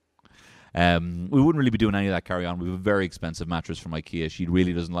bed. We wouldn't really be doing any of that carry-on. We have a very expensive mattress from IKEA. She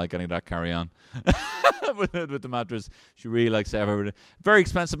really doesn't like any of that carry-on with the mattress. She really likes to have everything. Very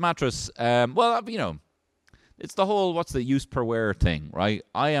expensive mattress. Well, it's the whole what's the use per wear thing, right?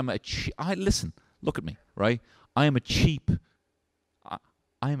 Listen, look at me, right? I am a cheap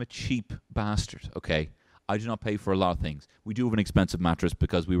bastard, okay? I do not pay for a lot of things. We do have an expensive mattress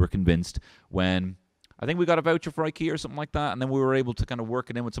because we were convinced when, I think we got a voucher for IKEA or something like that, and then we were able to kind of work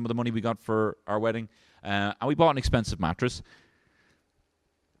it in with some of the money we got for our wedding, and we bought an expensive mattress.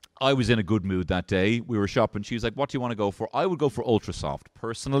 I was in a good mood that day. We were shopping. She was like, what do you want to go for? I would go for ultra soft.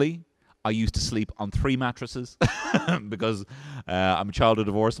 Personally, I used to sleep on 3 mattresses because I'm a child of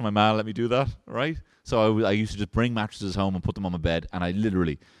divorce and my man let me do that, right? So I used to just bring mattresses home and put them on my bed, and I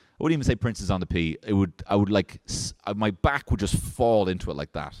wouldn't even say Princess on the P. My back would just fall into it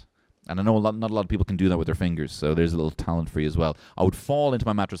like that. And I know not a lot of people can do that with their fingers, so there's a little talent for you as well. I would fall into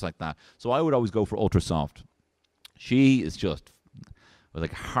my mattress like that. So I would always go for ultra soft. She is just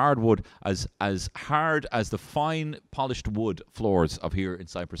like hardwood, as hard as the fine polished wood floors of here in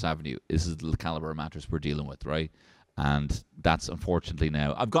Cyprus Avenue. This is the caliber of mattress we're dealing with, right? And that's unfortunately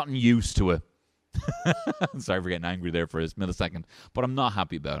now. I've gotten used to it. Sorry for getting angry there for a millisecond, but I'm not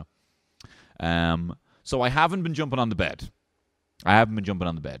happy about it. So I haven't been jumping on the bed. So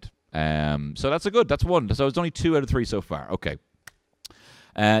that's one. So it's only 2 out of 3 so far. Okay.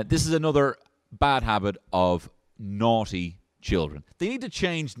 This is another bad habit of naughty children. They need to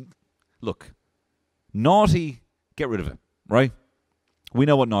change. Look, naughty, get rid of it, right? We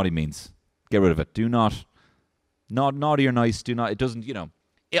know what naughty means. Get rid of it. Do not naughty or nice. Do not. It doesn't,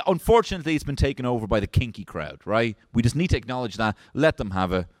 unfortunately, it's been taken over by the kinky crowd, right? We just need to acknowledge that. Let them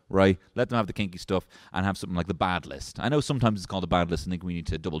have it, right? Let them have the kinky stuff and have something like the bad list. I know sometimes it's called the bad list. I think we need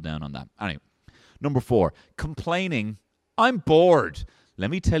to double down on that. Anyway, number 4, complaining. I'm bored. Let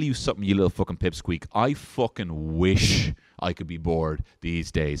me tell you something, you little fucking pipsqueak. I fucking wish I could be bored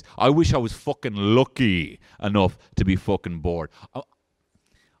these days. I wish I was fucking lucky enough to be fucking bored.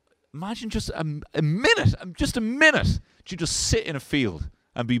 Imagine just a minute to just sit in a field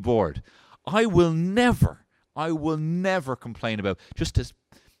and be bored. I will never complain about just as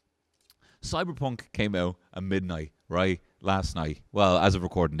Cyberpunk came out at midnight, right? Last night. Well, as of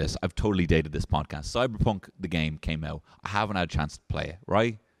recording this, I've totally dated this podcast. Cyberpunk, the game, came out. I haven't had a chance to play it,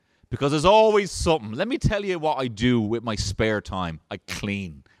 right? Because there's always something. Let me tell you what I do with my spare time. I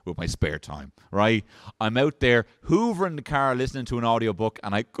clean with my spare time, right? I'm out there hoovering the car, listening to an audiobook,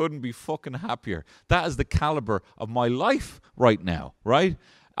 and I couldn't be fucking happier. That is the caliber of my life right now, right?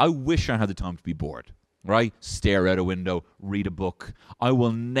 I wish I had the time to be bored, right? Stare out a window, read a book. I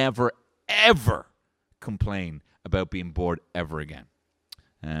will never, ever complain about being bored ever again.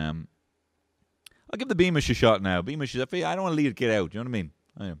 I'll give the Beamish a shot now. Beamish, I don't want to leave it get out. Do you know what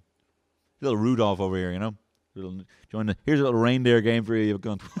I mean? Little Rudolph over here, here's a little reindeer game for you. You've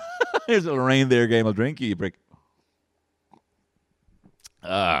gone. Here's a little reindeer game. I'll drink you prick.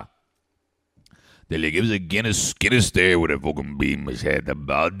 They'll give us a Guinness there with a fucking Beamish head. The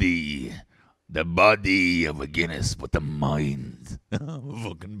body of a Guinness, but the mind of a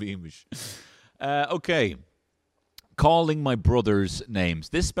fucking Beamish. Okay. Calling my brothers names.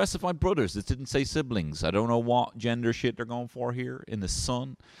 This specified brothers. This didn't say siblings. I don't know what gender shit they're going for here in the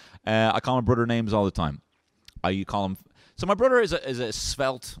sun. I call my brother names all the time. I call him. So my brother is a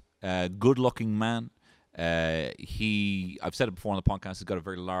svelte, good-looking man. I've said it before on the podcast. He's got a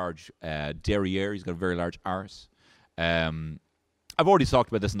very large derriere. He's got a very large arse. I've already talked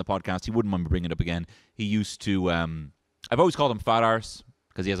about this in the podcast. He wouldn't mind me bringing it up again. He used to. I've always called him fat arse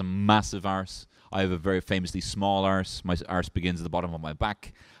because he has a massive arse. I have a very famously small arse. My arse begins at the bottom of my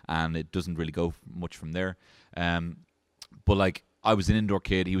back, and it doesn't really go much from there. But like, I was an indoor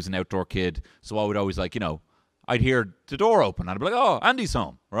kid, he was an outdoor kid, so I would always I'd hear the door open, and I'd be like, "Oh, Andy's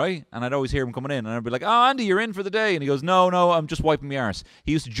home," right? And I'd always hear him coming in, and I'd be like, "Oh, Andy, you're in for the day," and he goes, "No, I'm just wiping my arse."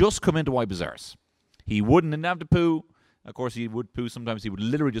 He used to just come in to wipe his arse. He wouldn't have to poo. Of course, he would poo sometimes. He would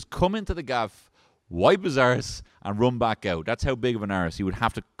literally just come into the gaff, wipe his arse, and run back out. That's how big of an arse. He would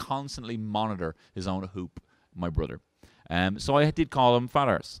have to constantly monitor his own hoop, my brother. So I did call him fat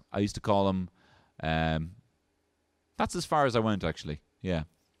arse. I used to call him... that's as far as I went, actually. Yeah.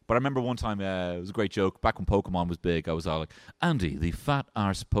 But I remember one time, it was a great joke. Back when Pokemon was big, I was all like, Andy, the fat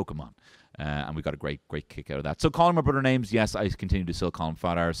arse Pokemon. And we got a great kick out of that. So calling my brother names, yes, I continue to still call him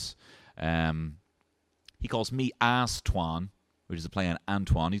fat arse. He calls me Ass-Twan, which is a play on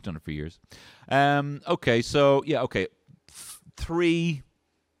Antoine. He's done it for years. Okay, so, yeah, okay. 3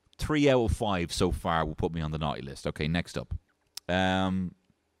 out of 5 so far will put me on the naughty list. Okay, next up.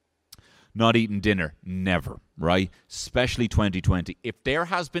 Not eating dinner. Never, right? Especially 2020. If there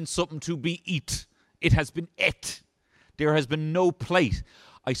has been something to be eat, it has been it. There has been no plate.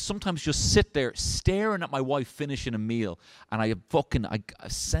 I sometimes just sit there staring at my wife finishing a meal, and I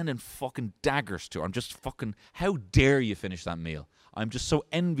sending fucking daggers to her. I'm just fucking, how dare you finish that meal? I'm just so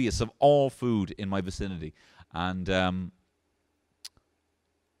envious of all food in my vicinity. And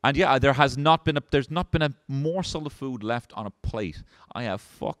yeah, there's not been a morsel of food left on a plate. I have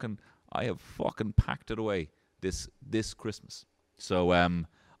fucking packed it away this Christmas. So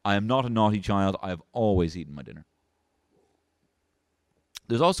I am not a naughty child. I have always eaten my dinner.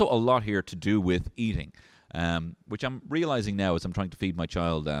 there's also a lot here to do with eating, which I'm realizing now as I'm trying to feed my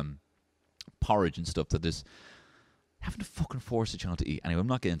child porridge and stuff, that there's having to fucking force a child to eat. Anyway, I'm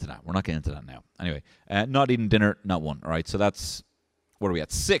not getting into that. We're not getting into that now. Anyway, not eating dinner, not one. All right, so that's, what are we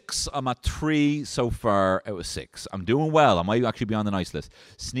at? 6. I'm at 3 so far out of 6. I'm doing well. I might actually be on the nice list.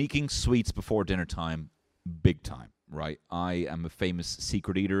 Sneaking sweets before dinner time, big time, right? I am a famous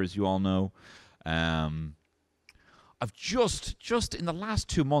secret eater, as you all know. I've just in the last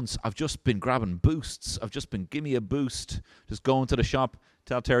 2 months, I've just been grabbing boosts. I've just been, give me a boost. Just going to the shop,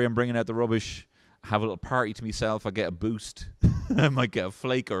 tell Terry I'm bringing out the rubbish, have a little party to myself. I get a boost. I might get a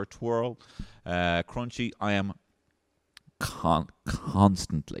flake or a twirl. Crunchy. I am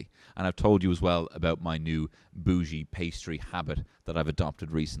constantly, and I've told you as well about my new bougie pastry habit that I've adopted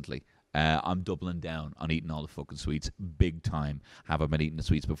recently. I'm doubling down on eating all the fucking sweets, big time. Have I been eating the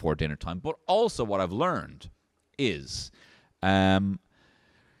sweets before dinner time? But also what I've learned is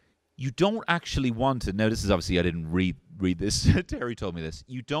you don't actually want to, now this is obviously, I didn't read this, Terry told me this,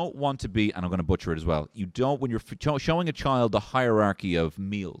 you don't want to be, and I'm going to butcher it as well, you don't, when you're showing a child the hierarchy of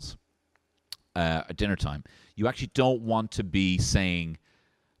meals at dinner time, you actually don't want to be saying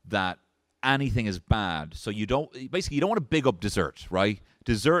that anything is bad. So you don't, basically you don't want to big up dessert, right?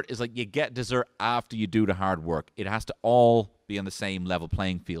 Dessert is like, you get dessert after you do the hard work. It has to all be on the same level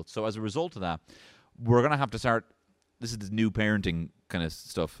playing field. So as a result of that, we're going to have to start, this is the new parenting kind of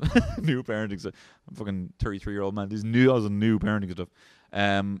stuff. New parenting stuff. I'm a fucking 33-year-old man. This is new parenting stuff.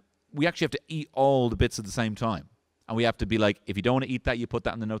 We actually have to eat all the bits at the same time. And we have to be like, if you don't want to eat that, you put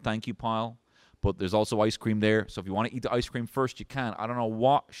that in the no thank you pile. But there's also ice cream there. So if you want to eat the ice cream first, you can. I don't know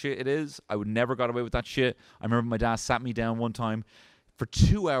what shit it is. I would never got away with that shit. I remember my dad sat me down one time for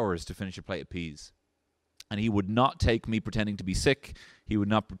 2 hours to finish a plate of peas. And he would not take me pretending to be sick. He would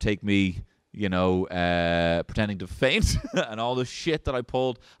not take me, pretending to faint and all the shit that I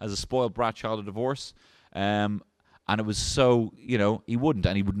pulled as a spoiled brat child of divorce. And it was so, he wouldn't,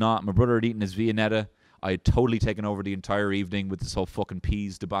 and he would not. My brother had eaten his Viennetta. I had totally taken over the entire evening with this whole fucking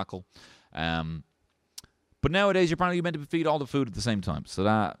peas debacle. But nowadays you're probably meant to feed all the food at the same time. So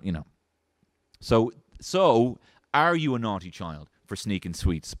that, So are you a naughty child for sneaking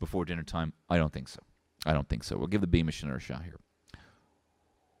sweets before dinner time? I don't think so. We'll give the Beamish another shot here.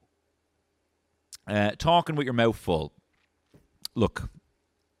 Talking with your mouth full. Look.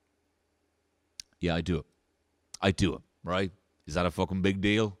 Yeah, I do it, right? Is that a fucking big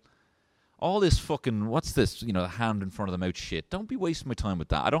deal? All this fucking, what's this, the hand in front of the mouth shit. Don't be wasting my time with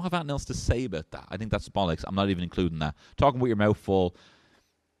that. I don't have anything else to say about that. I think that's bollocks. I'm not even including that. Talking with your mouth full.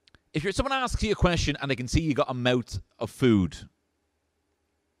 If someone asks you a question and they can see you got a mouth of food,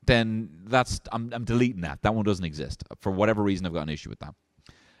 then I'm deleting that. That one doesn't exist. For whatever reason, I've got an issue with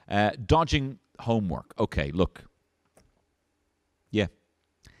that. Dodging homework. Okay, look.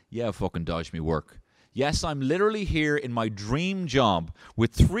 Yeah, fucking dodge me work. Yes, I'm literally here in my dream job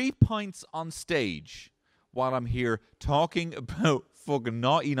with 3 pints on stage while I'm here talking about fucking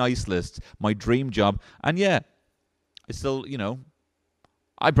naughty nice lists, my dream job. And yeah, I still,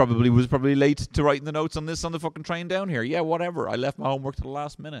 I was probably late to writing the notes on this on the fucking train down here. Yeah, whatever. I left my homework to the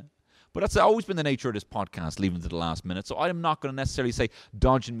last minute. But that's always been the nature of this podcast, leaving it to the last minute. So I'm not going to necessarily say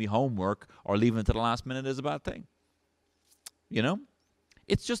dodging me homework or leaving it to the last minute is a bad thing.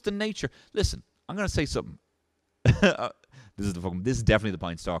 It's just the nature. Listen, I'm going to say something. This is definitely the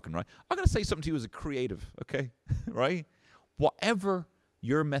pint stalking, right? I'm going to say something to you as a creative, okay? Right? Whatever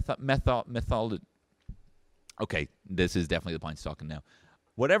your methodology. Okay, this is definitely the pint stalking now.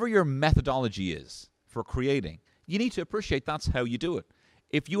 Whatever your methodology is for creating, you need to appreciate that's how you do it.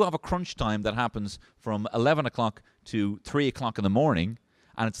 If you have a crunch time that happens from 11 o'clock to 3 o'clock in the morning,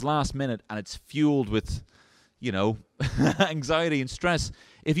 and it's last minute, and it's fueled with, anxiety and stress,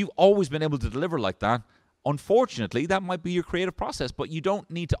 if you've always been able to deliver like that, unfortunately, that might be your creative process. But you don't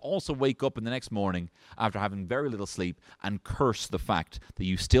need to also wake up in the next morning after having very little sleep and curse the fact that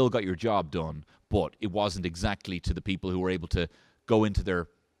you still got your job done, but it wasn't exactly to the people who were able to go into their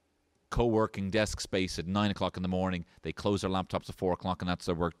co-working desk space at 9 o'clock in the morning. They close their laptops at 4 o'clock and that's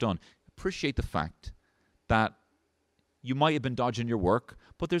their work done. Appreciate the fact that you might have been dodging your work,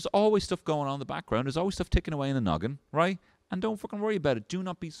 but there's always stuff going on in the background. There's always stuff ticking away in the noggin, right? And don't fucking worry about it. Do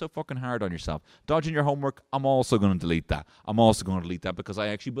not be so fucking hard on yourself. Dodging your homework, I'm also going to delete that. Because I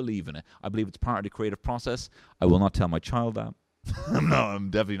actually believe in it. I believe it's part of the creative process. I will not tell my child that. No, I'm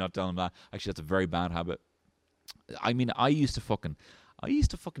definitely not telling him that. Actually, that's a very bad habit. I mean, I used to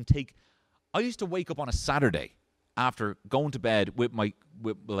wake up on a Saturday after going to bed with my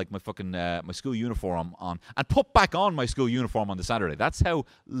fucking my school uniform on, and put back on my school uniform on the Saturday. That's how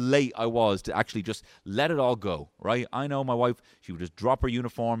late I was to actually just let it all go, right? I know my wife, she would just drop her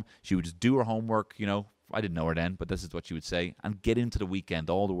uniform, she would just do her homework, you know. I didn't know her then, but this is what she would say, and get into the weekend.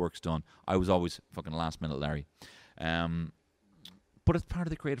 All the work's done. I was always fucking last minute Larry. But it's part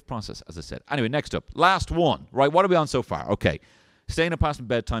of the creative process, as I said. Anyway, next up, last one, right? What are we on so far? Okay. Staying up past my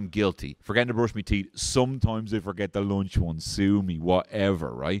bedtime, guilty. Forgetting to brush my teeth. Sometimes I forget the lunch one. Sue me,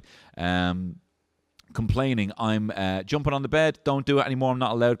 whatever, right? Complaining. I'm jumping on the bed. Don't do it anymore. I'm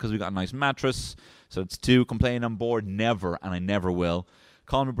not allowed because we got a nice mattress. So it's 2. Complaining I'm bored. Never, and I never will.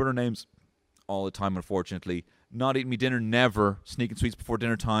 Calling my brother names all the time, unfortunately. Not eating me dinner. Never. Sneaking sweets before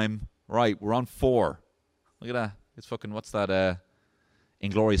dinner time. Right, we're on 4. Look at that. It's fucking, what's that?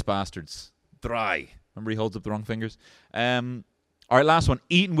 Inglourious Bastards. Dry. Remember he holds up the wrong fingers? All right, last one.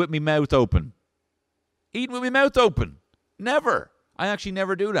 Eating with me mouth open. Eating with me mouth open. Never. I actually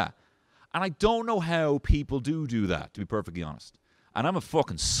never do that. And I don't know how people do that, to be perfectly honest. And I'm a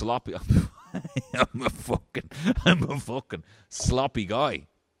fucking sloppy... I'm a fucking sloppy guy.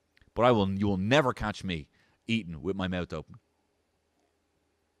 But you will never catch me eating with my mouth open.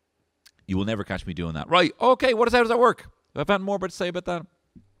 You will never catch me doing that. Right, okay, how does that work? Do I have more to say about that?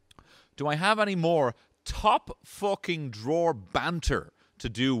 Do I have any more top fucking drawer banter to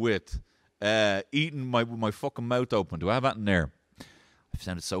do with eating with my fucking mouth open? Do I have that in there? I've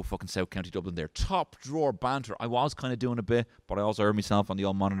sounded so fucking South County Dublin there. Top drawer banter. I was kind of doing a bit, but I also heard myself on the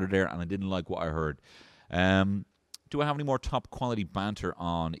old monitor there, and I didn't like what I heard. Do I have any more top quality banter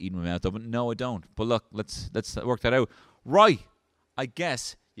on eating with my mouth open? No, I don't. But look, let's work that out. Right. I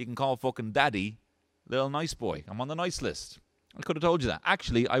guess you can call fucking daddy little nice boy. I'm on the nice list. I could have told you that.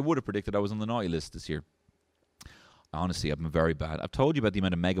 Actually, I would have predicted I was on the naughty list this year. Honestly, I've been very bad. I've told you about the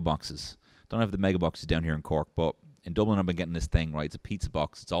amount of mega boxes. Don't have the mega boxes down here in Cork, but in Dublin I've been getting this thing, right? It's a pizza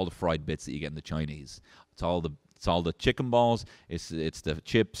box. It's all the fried bits that you get in the Chinese. It's all the chicken balls. It's the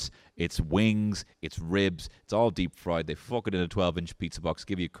chips. It's wings. It's ribs. It's all deep fried. They fuck it in a 12-inch pizza box,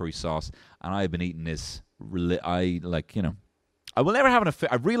 give you a curry sauce, and I've been eating this. I will never have an affair.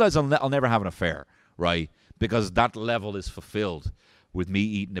 I realize I'll never have an affair, right? Because that level is fulfilled with me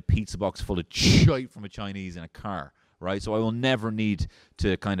eating a pizza box full of shite from a Chinese in a car, right? So I will never need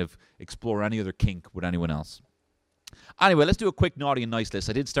to kind of explore any other kink with anyone else. Anyway, let's do a quick naughty and nice list.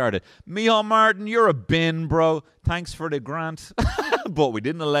 I did start it. Micheál Martin, you're a bin, bro. Thanks for the grant. But we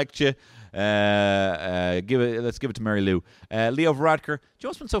didn't elect you. Let's give it to Mary Lou. Leo Varadkar. Do you know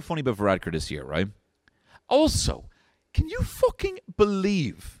what's been so funny about Varadkar this year, right? Also, can you fucking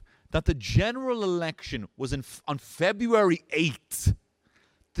believe that the general election was on February 8th?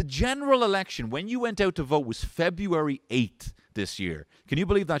 The general election, when you went out to vote, was February 8th this year. Can you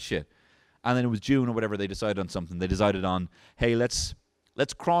believe that shit? And then it was June or whatever, they decided on something. They decided on, hey, let's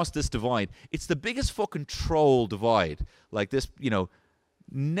cross this divide. It's the biggest fucking troll divide. Like this,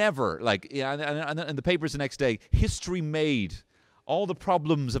 never. Like, yeah, and the papers the next day, history made. All the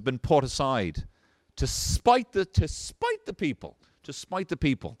problems have been put aside to spite the people. To spite the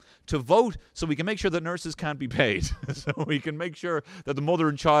people, to vote so we can make sure that nurses can't be paid, so we can make sure that the mother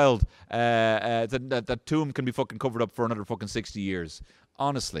and child, that tomb can be fucking covered up for another fucking 60 years.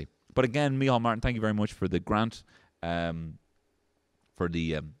 Honestly. But again, Micheál Martin, thank you very much for the grant, for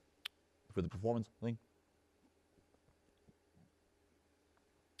the performance thing.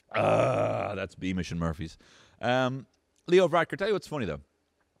 That's Beamish and Murphy's. Leo Varadkar, tell you what's funny though.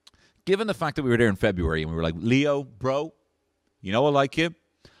 Given the fact that we were there in February and we were like, Leo, bro, I like you.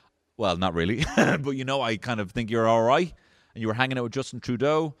 Well, not really, but I kind of think you're all right. And you were hanging out with Justin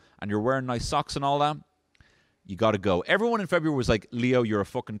Trudeau, and you're wearing nice socks and all that. You got to go. Everyone in February was like, Leo, you're a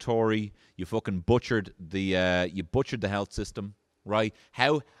fucking Tory. You fucking butchered the health system, right?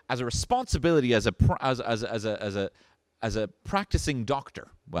 How, as a responsibility, as a practicing doctor,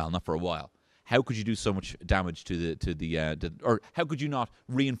 well, not for a while. How could you do so much damage or how could you not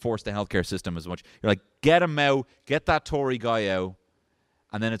reinforce the healthcare system as much? You're like, get him out, get that Tory guy out.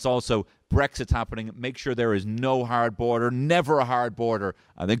 And then it's also Brexit's happening. Make sure there is no hard border, never a hard border.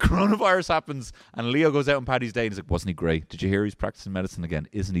 And then coronavirus happens and Leo goes out on Paddy's Day and he's like, wasn't he great? Did you hear he's practicing medicine again?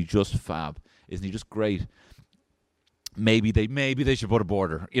 Isn't he just fab? Isn't he just great? Maybe they should put a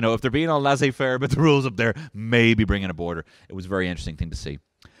border. If they're being all laissez-faire about the rules up there, maybe bring in a border. It was a very interesting thing to see.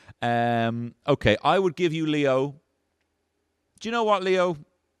 Okay, I would give you, Leo. Do you know what, Leo?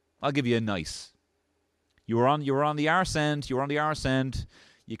 I'll give you a nice. You were on the arse end.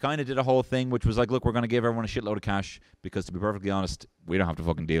 You you kind of did a whole thing which was like, look, we're going to give everyone a shitload of cash because, to be perfectly honest, we don't have to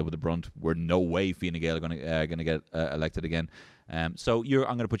fucking deal with the brunt. We're no way Fine Gael are going to get elected again. So I'm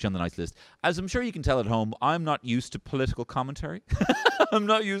going to put you on the nice list. As I'm sure you can tell at home, I'm not used to political commentary. I'm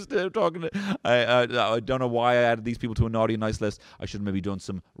not used to talking to... I don't know why I added these people to a naughty and nice list. I should have maybe done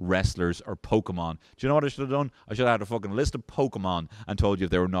some wrestlers or Pokemon. Do you know what I should have done? I should have had a fucking list of Pokemon and told you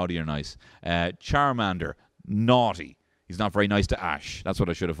if they were naughty or nice. Charmander, naughty. He's not very nice to Ash. That's what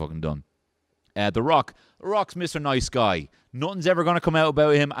I should have fucking done. The Rock's Mr. Nice Guy. Nothing's ever going to come out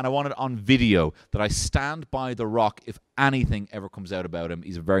about him, and I want it on video that I stand by The Rock if anything ever comes out about him.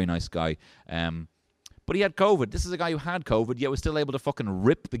 He's a very nice guy. But he had COVID. This is a guy who had COVID, yet was still able to fucking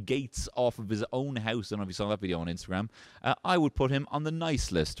rip the gates off of his own house. I don't know if you saw that video on Instagram. I would put him on the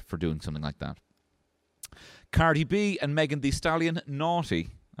nice list for doing something like that. Cardi B and Megan Thee Stallion, naughty,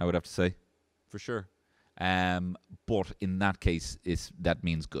 I would have to say, for sure. But in that case, that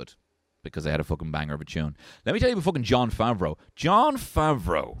means good, because they had a fucking banger of a tune. Let me tell you about fucking Jon Favreau. Jon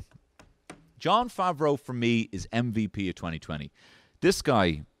Favreau for me is MVP of 2020. This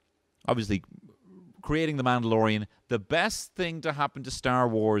guy, obviously, creating The Mandalorian, the best thing to happen to Star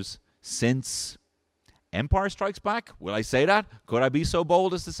Wars since Empire Strikes Back. Will I say that? Could I be so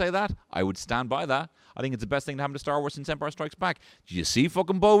bold as to say that? I would stand by that. I think it's the best thing to happen to Star Wars since Empire Strikes Back. Did you see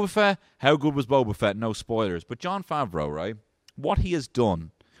fucking Boba Fett? How good was Boba Fett? No spoilers. But Jon Favreau, right? What he has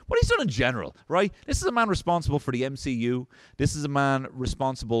done, what he's done in general, right? This is a man responsible for the MCU. This is a man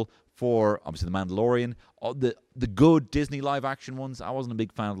responsible for, obviously, The Mandalorian. The good Disney live-action ones. I wasn't a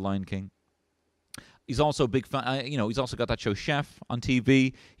big fan of The Lion King. He's also a big fan, he's also got that show Chef on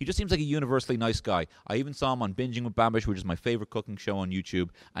TV. He just seems like a universally nice guy. I even saw him on Binging with Babish, which is my favorite cooking show on YouTube,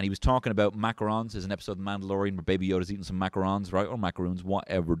 and he was talking about macarons. There's an episode of The Mandalorian where Baby Yoda's eating some macarons, right? Or macaroons,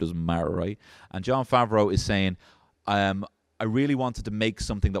 whatever, doesn't matter, right? And Jon Favreau is saying, I really wanted to make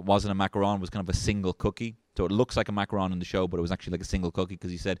something that wasn't a macaron, was kind of a single cookie. So it looks like a macaron in the show, but it was actually like a single cookie,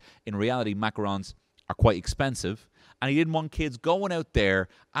 because he said, in reality, macarons are quite expensive, and he didn't want kids going out there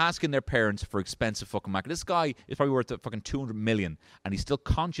asking their parents for expensive fucking macarons. This guy is probably worth fucking $200 million, and he's still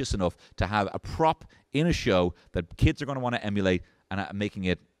conscious enough to have a prop in a show that kids are going to want to emulate, and making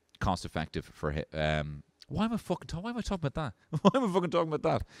it cost effective for him. Why am I talking about that? Why am I fucking talking about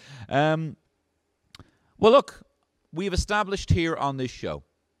that? Well, look, we've established here on this show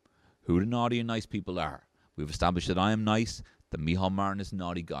who the naughty and nice people are. We've established that I am nice, that Micheál Martin is a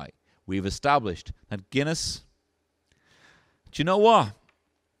naughty guy. We've established that Guinness... Do you know what?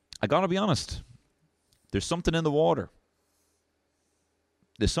 I gotta be honest. There's something in the water.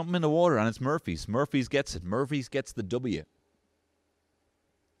 There's something in the water, and it's Murphy's. Murphy's gets it. Murphy's gets the W.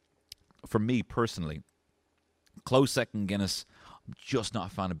 For me, personally, close second Guinness. I'm just not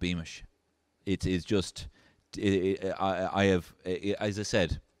a fan of Beamish. It is just... as I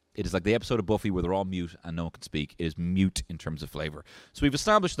said, it is like the episode of Buffy where they're all mute and no one can speak. It is mute in terms of flavour. So we've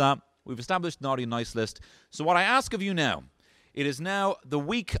established that. We've established naughty and nice list. So what I ask of you now, it is now the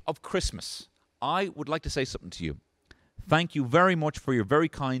week of Christmas. I would like to say something to you. Thank you very much for your very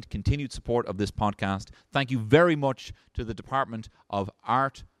kind continued support of this podcast. Thank you very much to the Department of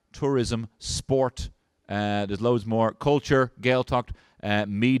Art, Tourism, Sport, there's loads more, Culture, Gaeltacht,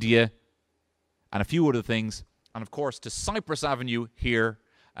 Media, and a few other things. And of course to Cyprus Avenue here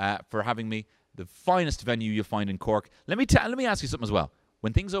for having me, the finest venue you'll find in Cork. Let me ask you something as well.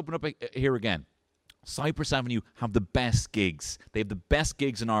 When things open up here again, Cyprus Avenue have the best gigs. They have the best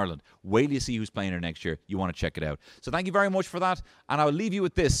gigs in Ireland. Wait till you see who's playing here next year. You want to check it out. So thank you very much for that. And I'll leave you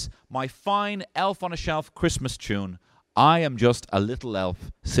with this, my fine Elf on a Shelf Christmas tune. I am just a little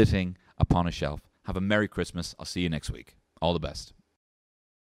elf sitting upon a shelf. Have a Merry Christmas. I'll see you next week. All the best.